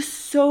 I'm just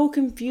so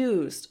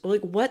confused.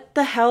 Like, what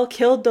the hell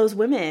killed those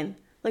women?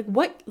 Like,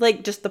 what?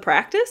 Like, just the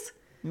practice?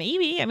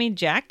 Maybe. I mean,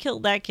 Jack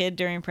killed that kid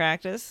during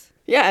practice.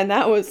 Yeah, and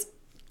that was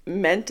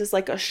meant as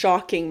like a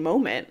shocking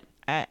moment.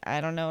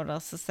 I don't know what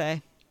else to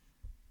say.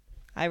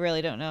 I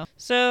really don't know.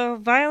 So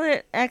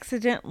Violet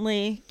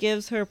accidentally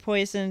gives her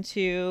poison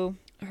to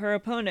her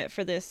opponent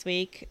for this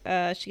week.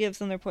 She gives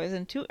them their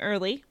poison too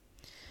early.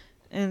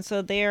 And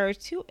so they are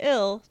too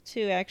ill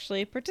to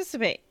actually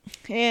participate.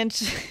 And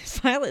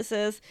Violet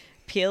says,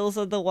 peels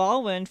of the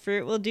walnut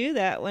fruit will do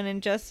that when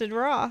ingested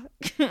raw.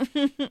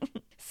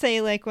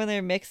 Say like when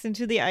they're mixed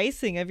into the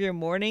icing of your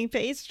morning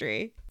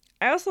pastry.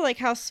 I also like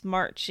how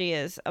smart she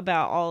is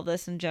about all of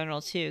this in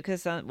general too,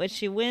 because when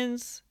she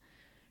wins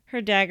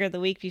her dagger the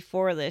week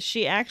before this,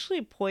 she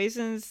actually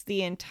poisons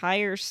the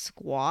entire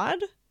squad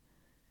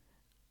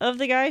of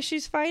the guy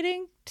she's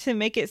fighting to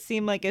make it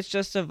seem like it's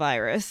just a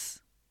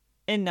virus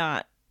and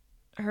not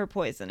her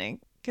poisoning,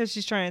 because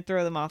she's trying to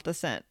throw them off the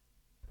scent.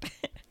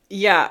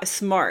 Yeah,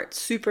 smart.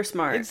 Super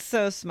smart. It's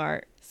so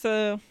smart.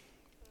 So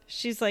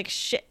she's like,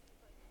 shit.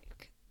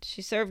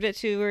 She served it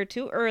to her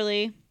too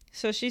early,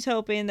 so she's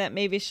hoping that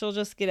maybe she'll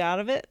just get out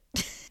of it.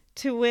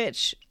 To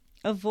which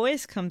a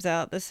voice comes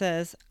out that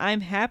says,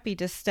 I'm happy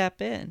to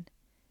step in.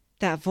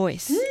 That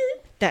voice,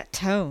 that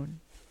tone,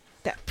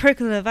 that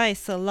prickle of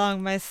ice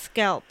along my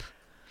scalp.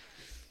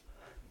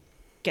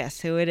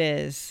 Guess who it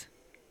is?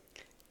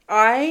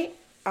 I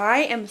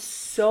am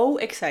so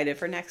excited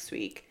for next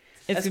week.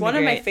 It's one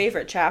of my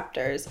favorite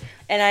chapters.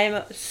 And I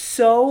am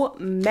so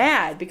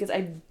mad because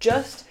I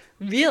just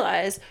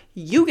realized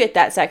you get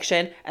that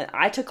section and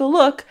I took a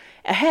look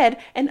ahead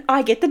and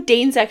I get the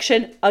Dane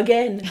section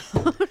again.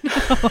 Oh,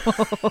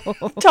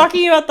 no.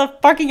 Talking about the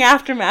fucking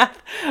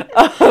aftermath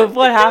of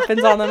what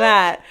happens on the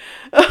mat.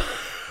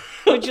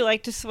 Would you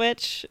like to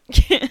switch?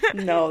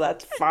 No,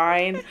 that's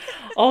fine.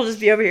 I'll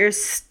just be over here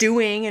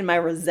stewing in my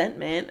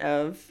resentment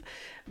of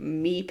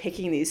me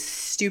picking these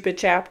stupid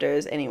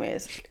chapters.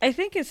 Anyways, I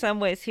think in some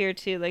ways here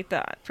too, like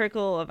the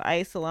prickle of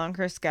ice along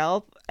her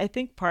scalp, I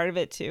think part of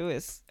it too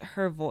is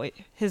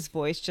his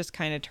voice just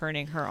kind of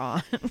turning her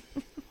on.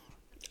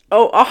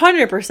 Oh,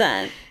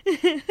 100%.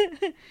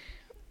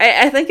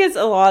 I think it's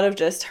a lot of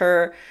just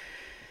her,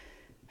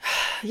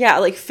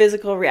 like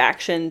physical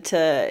reaction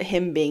to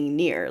him being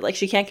near. Like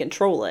she can't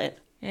control it.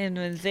 And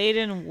when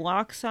Xaden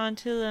walks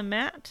onto the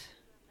mat,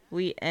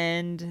 we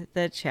end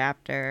the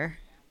chapter.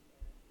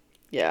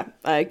 Yeah,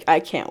 I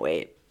can't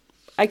wait.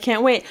 I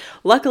can't wait.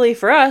 Luckily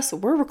for us,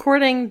 we're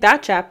recording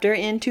that chapter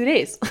in 2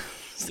 days.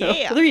 So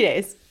 3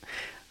 days.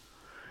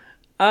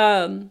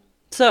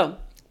 So,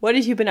 what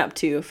have you been up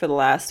to for the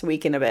last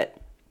week and a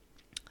bit?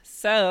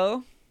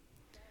 So,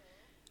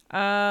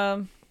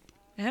 I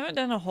haven't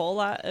done a whole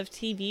lot of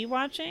TV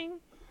watching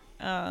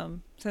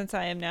since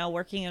I am now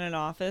working in an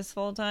office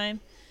full time.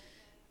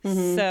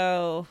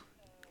 So,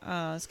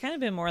 it's kind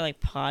of been more like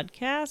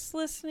podcast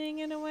listening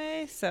in a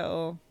way.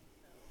 So,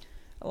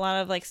 a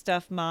lot of like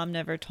stuff mom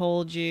never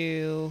told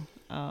you,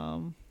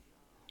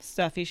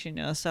 stuff you should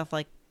know, stuff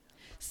like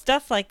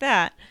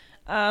that.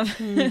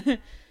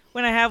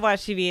 When I have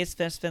watched TV, it's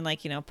just been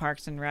like,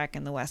 Parks and Rec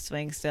and The West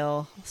Wing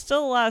still a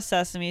lot of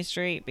Sesame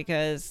Street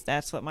because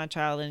that's what my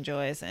child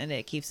enjoys and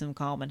it keeps him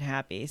calm and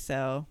happy.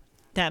 So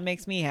that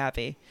makes me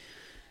happy.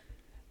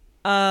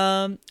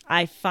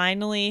 I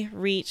finally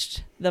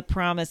reached the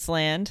promised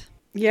land.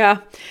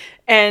 Yeah.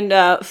 And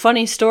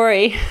funny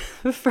story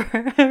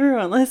for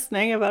everyone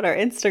listening about our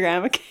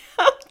Instagram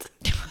account.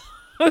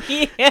 Oh,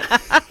 yeah.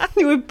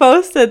 We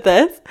posted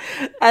this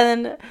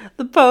and then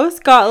the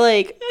post got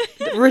like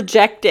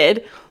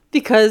rejected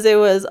because it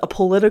was a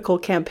political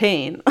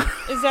campaign.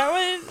 Is that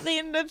what they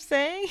ended up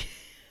saying?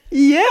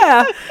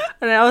 Yeah.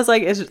 And I was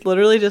like, it's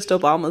literally just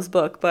Obama's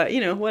book, but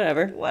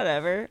whatever.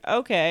 Whatever.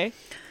 Okay.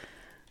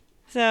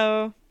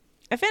 So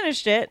I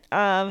finished it.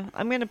 I'm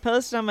going to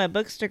post it on my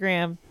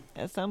Bookstagram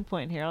at some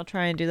point here. I'll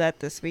try and do that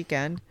this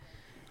weekend.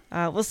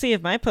 We'll see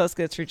if my post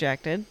gets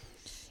rejected.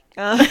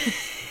 I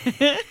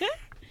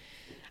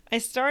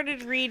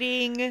started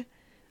reading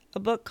a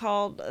book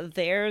called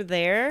There,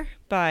 There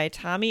by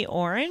Tommy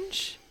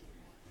Orange.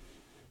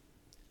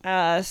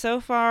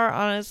 So far,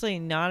 honestly,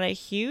 not a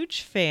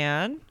huge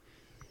fan.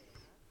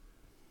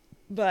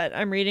 But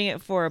I'm reading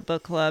it for a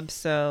book club,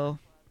 so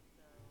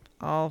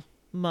I'll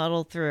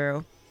muddle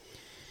through.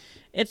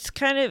 It's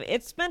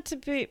meant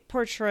to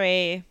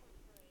portray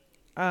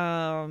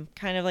kind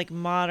of like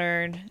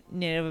modern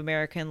Native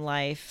American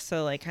life.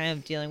 So like kind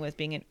of dealing with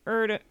being an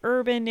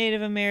urban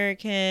Native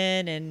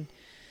American and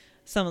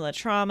some of the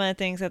trauma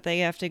things that they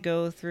have to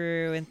go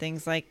through and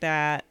things like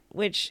that,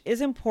 which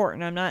is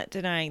important. I'm not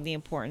denying the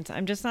importance.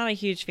 I'm just not a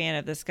huge fan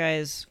of this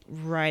guy's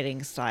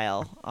writing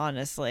style,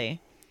 honestly.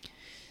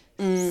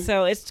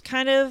 So it's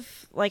kind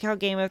of like how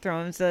Game of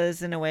Thrones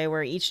is in a way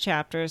where each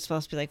chapter is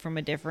supposed to be like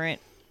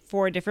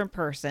for a different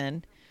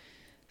person.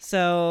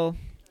 So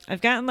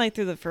I've gotten like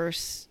through the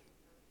first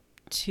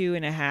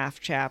 2.5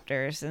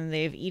 chapters and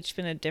they've each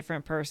been a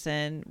different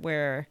person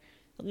where,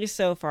 at least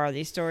so far,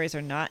 these stories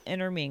are not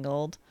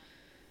intermingled.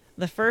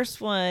 The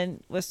first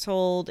one was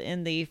told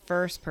in the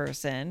first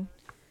person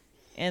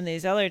and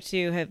these other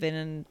two have been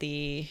in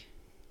the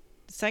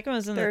second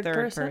one's in the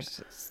third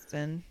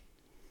person.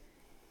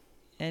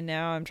 And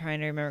now I'm trying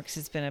to remember because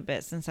it's been a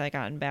bit since I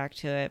gotten back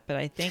to it. But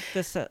I think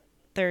the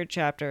third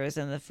chapter is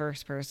in the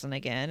first person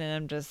again. And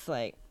I'm just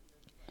like,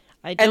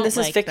 I don't like that. And this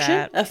is fiction?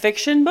 That. A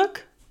fiction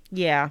book?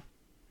 Yeah.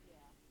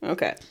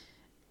 Okay.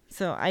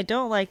 So I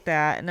don't like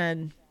that. And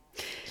then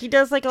he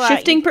does like a lot.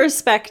 Shifting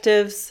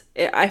perspectives,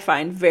 I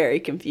find very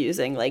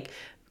confusing. Like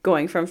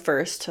going from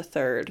first to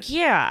third.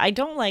 Yeah, I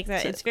don't like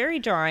that. It's very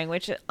jarring,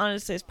 which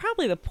honestly is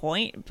probably the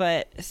point.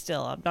 But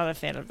still, I'm not a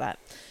fan of that.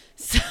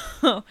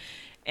 So...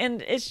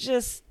 And it's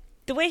just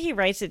the way he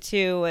writes it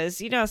too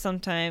was,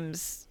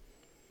 sometimes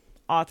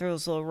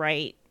authors will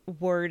write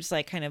words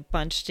like kind of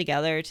bunched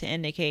together to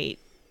indicate,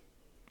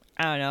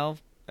 I don't know,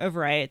 a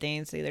variety of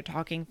things, either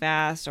talking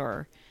fast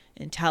or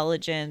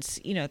intelligence,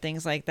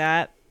 things like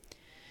that.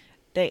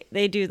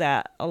 They do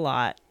that a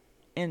lot.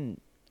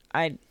 And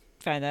I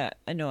find that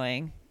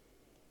annoying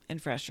and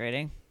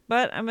frustrating.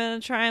 But I'm going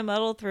to try and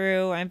muddle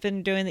through. I've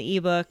been doing the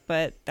ebook,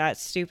 but that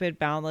stupid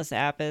Boundless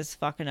app is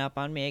fucking up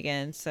on me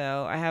again.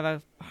 So I have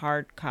a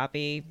hard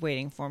copy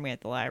waiting for me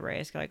at the library. I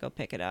just got to go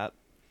pick it up.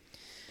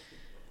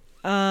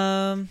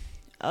 Other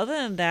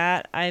than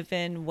that, I've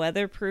been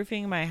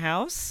weatherproofing my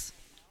house.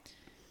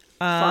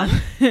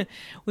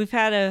 We've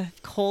had a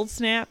cold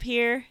snap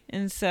here.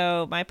 And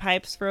so my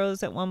pipes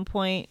froze at one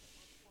point.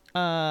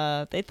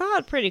 They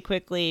thawed pretty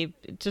quickly.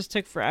 It just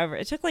took forever.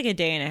 It took like a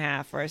day and a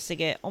half for us to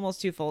get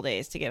almost 2 full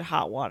days to get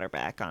hot water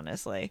back,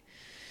 honestly.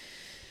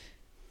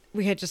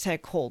 We had just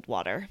had cold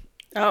water.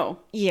 Oh.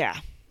 Yeah.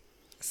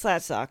 So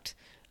that sucked.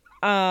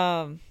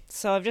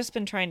 So I've just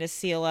been trying to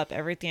seal up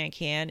everything I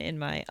can in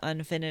my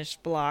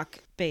unfinished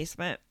block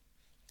basement.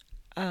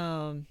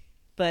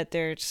 But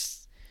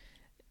it's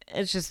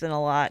just been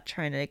a lot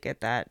trying to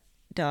get that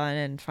done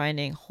and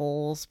finding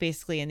holes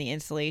basically in the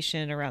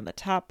insulation around the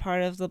top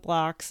part of the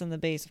blocks in the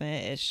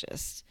basement. It's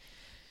just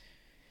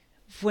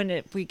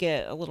when we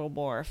get a little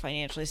more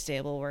financially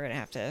stable, we're gonna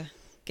have to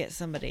get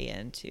somebody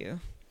in to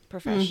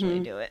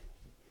professionally do it.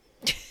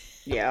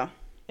 Yeah.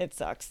 It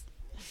sucks.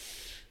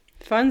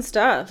 Fun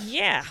stuff.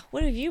 Yeah.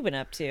 What have you been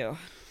up to?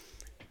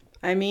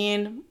 I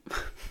mean,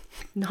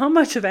 not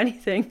much of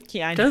anything.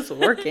 Yeah, I know. Just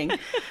working.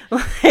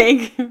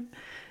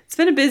 It's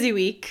been a busy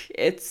week.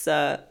 It's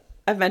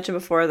I've mentioned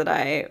before that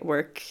I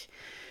work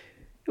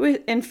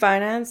in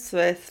finance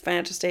with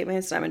financial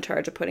statements, and I'm in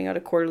charge of putting out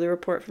a quarterly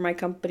report for my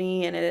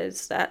company, and it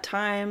is that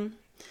time.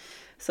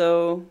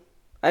 So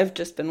I've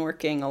just been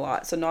working a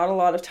lot. So not a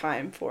lot of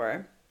time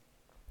for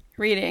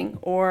reading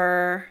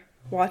or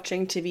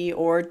watching TV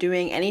or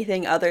doing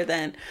anything other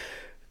than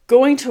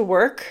going to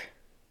work,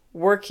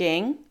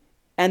 working,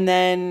 and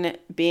then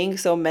being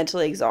so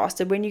mentally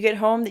exhausted when you get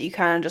home that you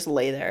kind of just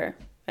lay there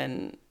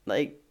and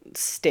like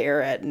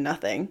stare at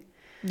nothing.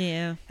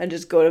 Yeah. And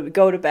just go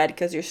to bed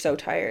because you're so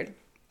tired.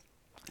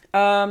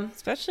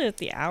 Especially at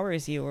the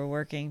hours you were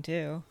working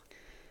too.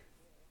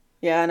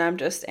 Yeah, and I'm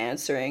just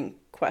answering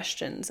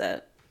questions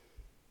at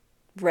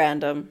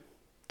random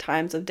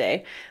times of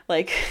day.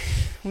 Like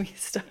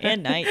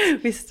and night.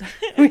 We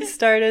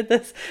started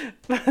this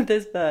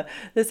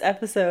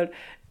episode,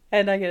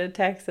 and I get a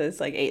text that's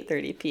like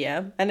 8:30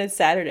 p.m. and it's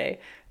Saturday,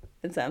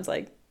 and Sam's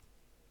like,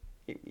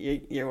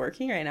 "You're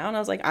working right now?" And I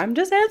was like, "I'm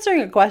just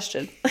answering a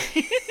question.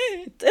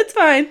 It's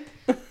fine."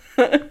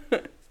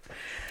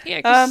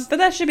 Yeah. But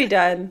that should be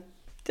done.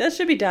 That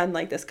should be done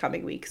like this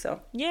coming week. So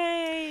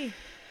yay.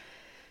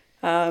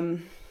 I'll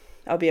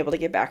be able to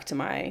get back to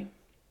my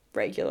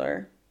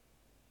regular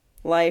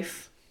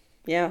life.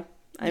 Yeah.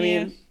 I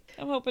mean,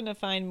 I'm hoping to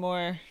find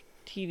more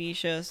TV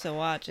shows to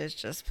watch.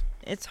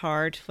 It's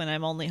hard when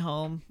I'm only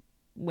home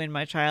when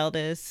my child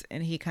is,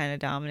 and he kind of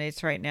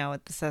dominates right now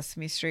with the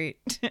Sesame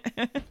Street.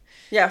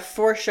 Yeah,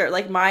 for sure.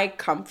 Like my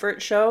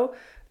comfort show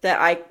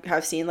that I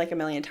have seen like a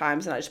million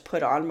times and I just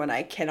put on when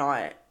I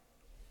cannot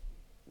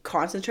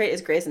concentrate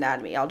is Grey's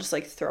Anatomy. I'll just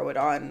like throw it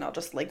on and I'll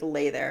just like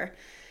lay there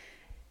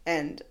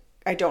and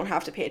I don't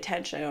have to pay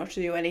attention. I don't have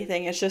to do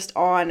anything. It's just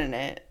on and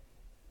it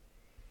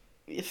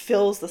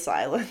fills the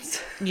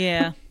silence.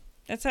 Yeah.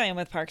 That's how I am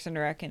with Parks and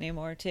Rec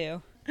anymore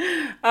too. So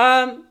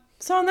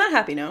on that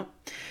happy note,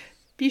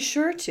 be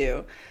sure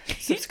to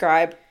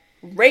subscribe,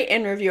 rate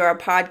and review our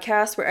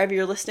podcast wherever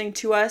you're listening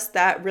to us.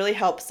 That really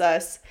helps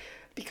us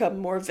become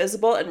more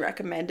visible and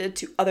recommended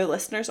to other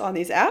listeners on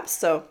these apps.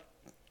 So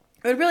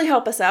it would really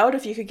help us out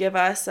if you could give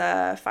us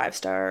a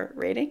 5-star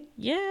rating.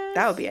 Yeah.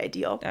 That would be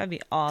ideal. That would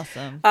be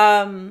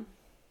awesome.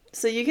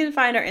 So you can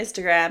find our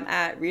Instagram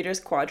at Readers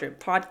Quadrant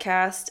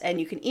Podcast, and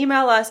you can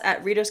email us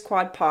at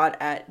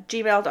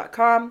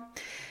readersquadpod@gmail.com.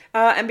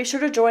 And be sure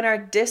to join our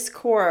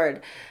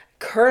Discord.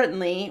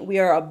 Currently, we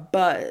are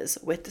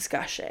abuzz with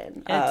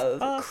discussion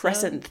of awesome.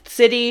 Crescent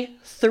City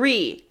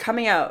 3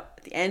 coming out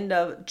at the end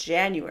of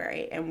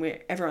January, and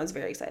everyone's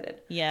very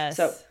excited. Yes.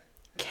 So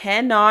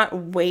cannot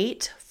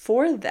wait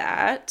for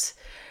that.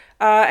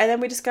 And then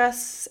we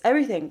discuss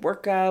everything: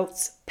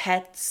 workouts,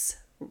 pets,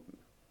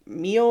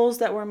 meals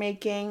that we're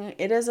making.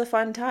 It is a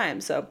fun time.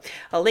 So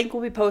a link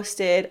will be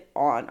posted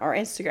on our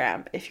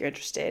Instagram if you're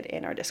interested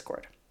in our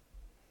Discord.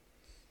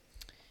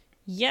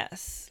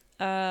 Yes.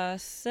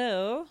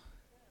 So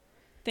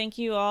thank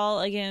you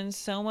all again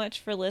so much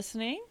for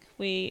listening.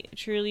 We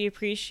truly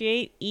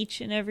appreciate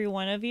each and every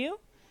one of you.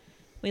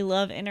 We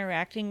love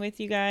interacting with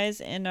you guys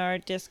in our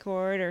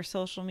Discord or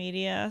social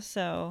media,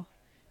 so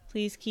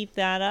please keep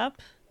that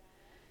up.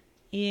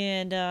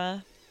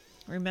 And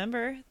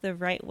remember, the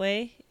right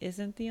way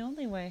isn't the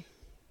only way.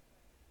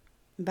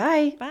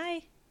 Bye.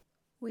 Bye.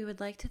 We would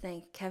like to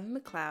thank Kevin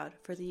MacLeod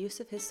for the use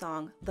of his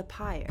song The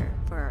Pyre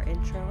for our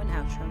intro and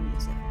outro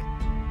music.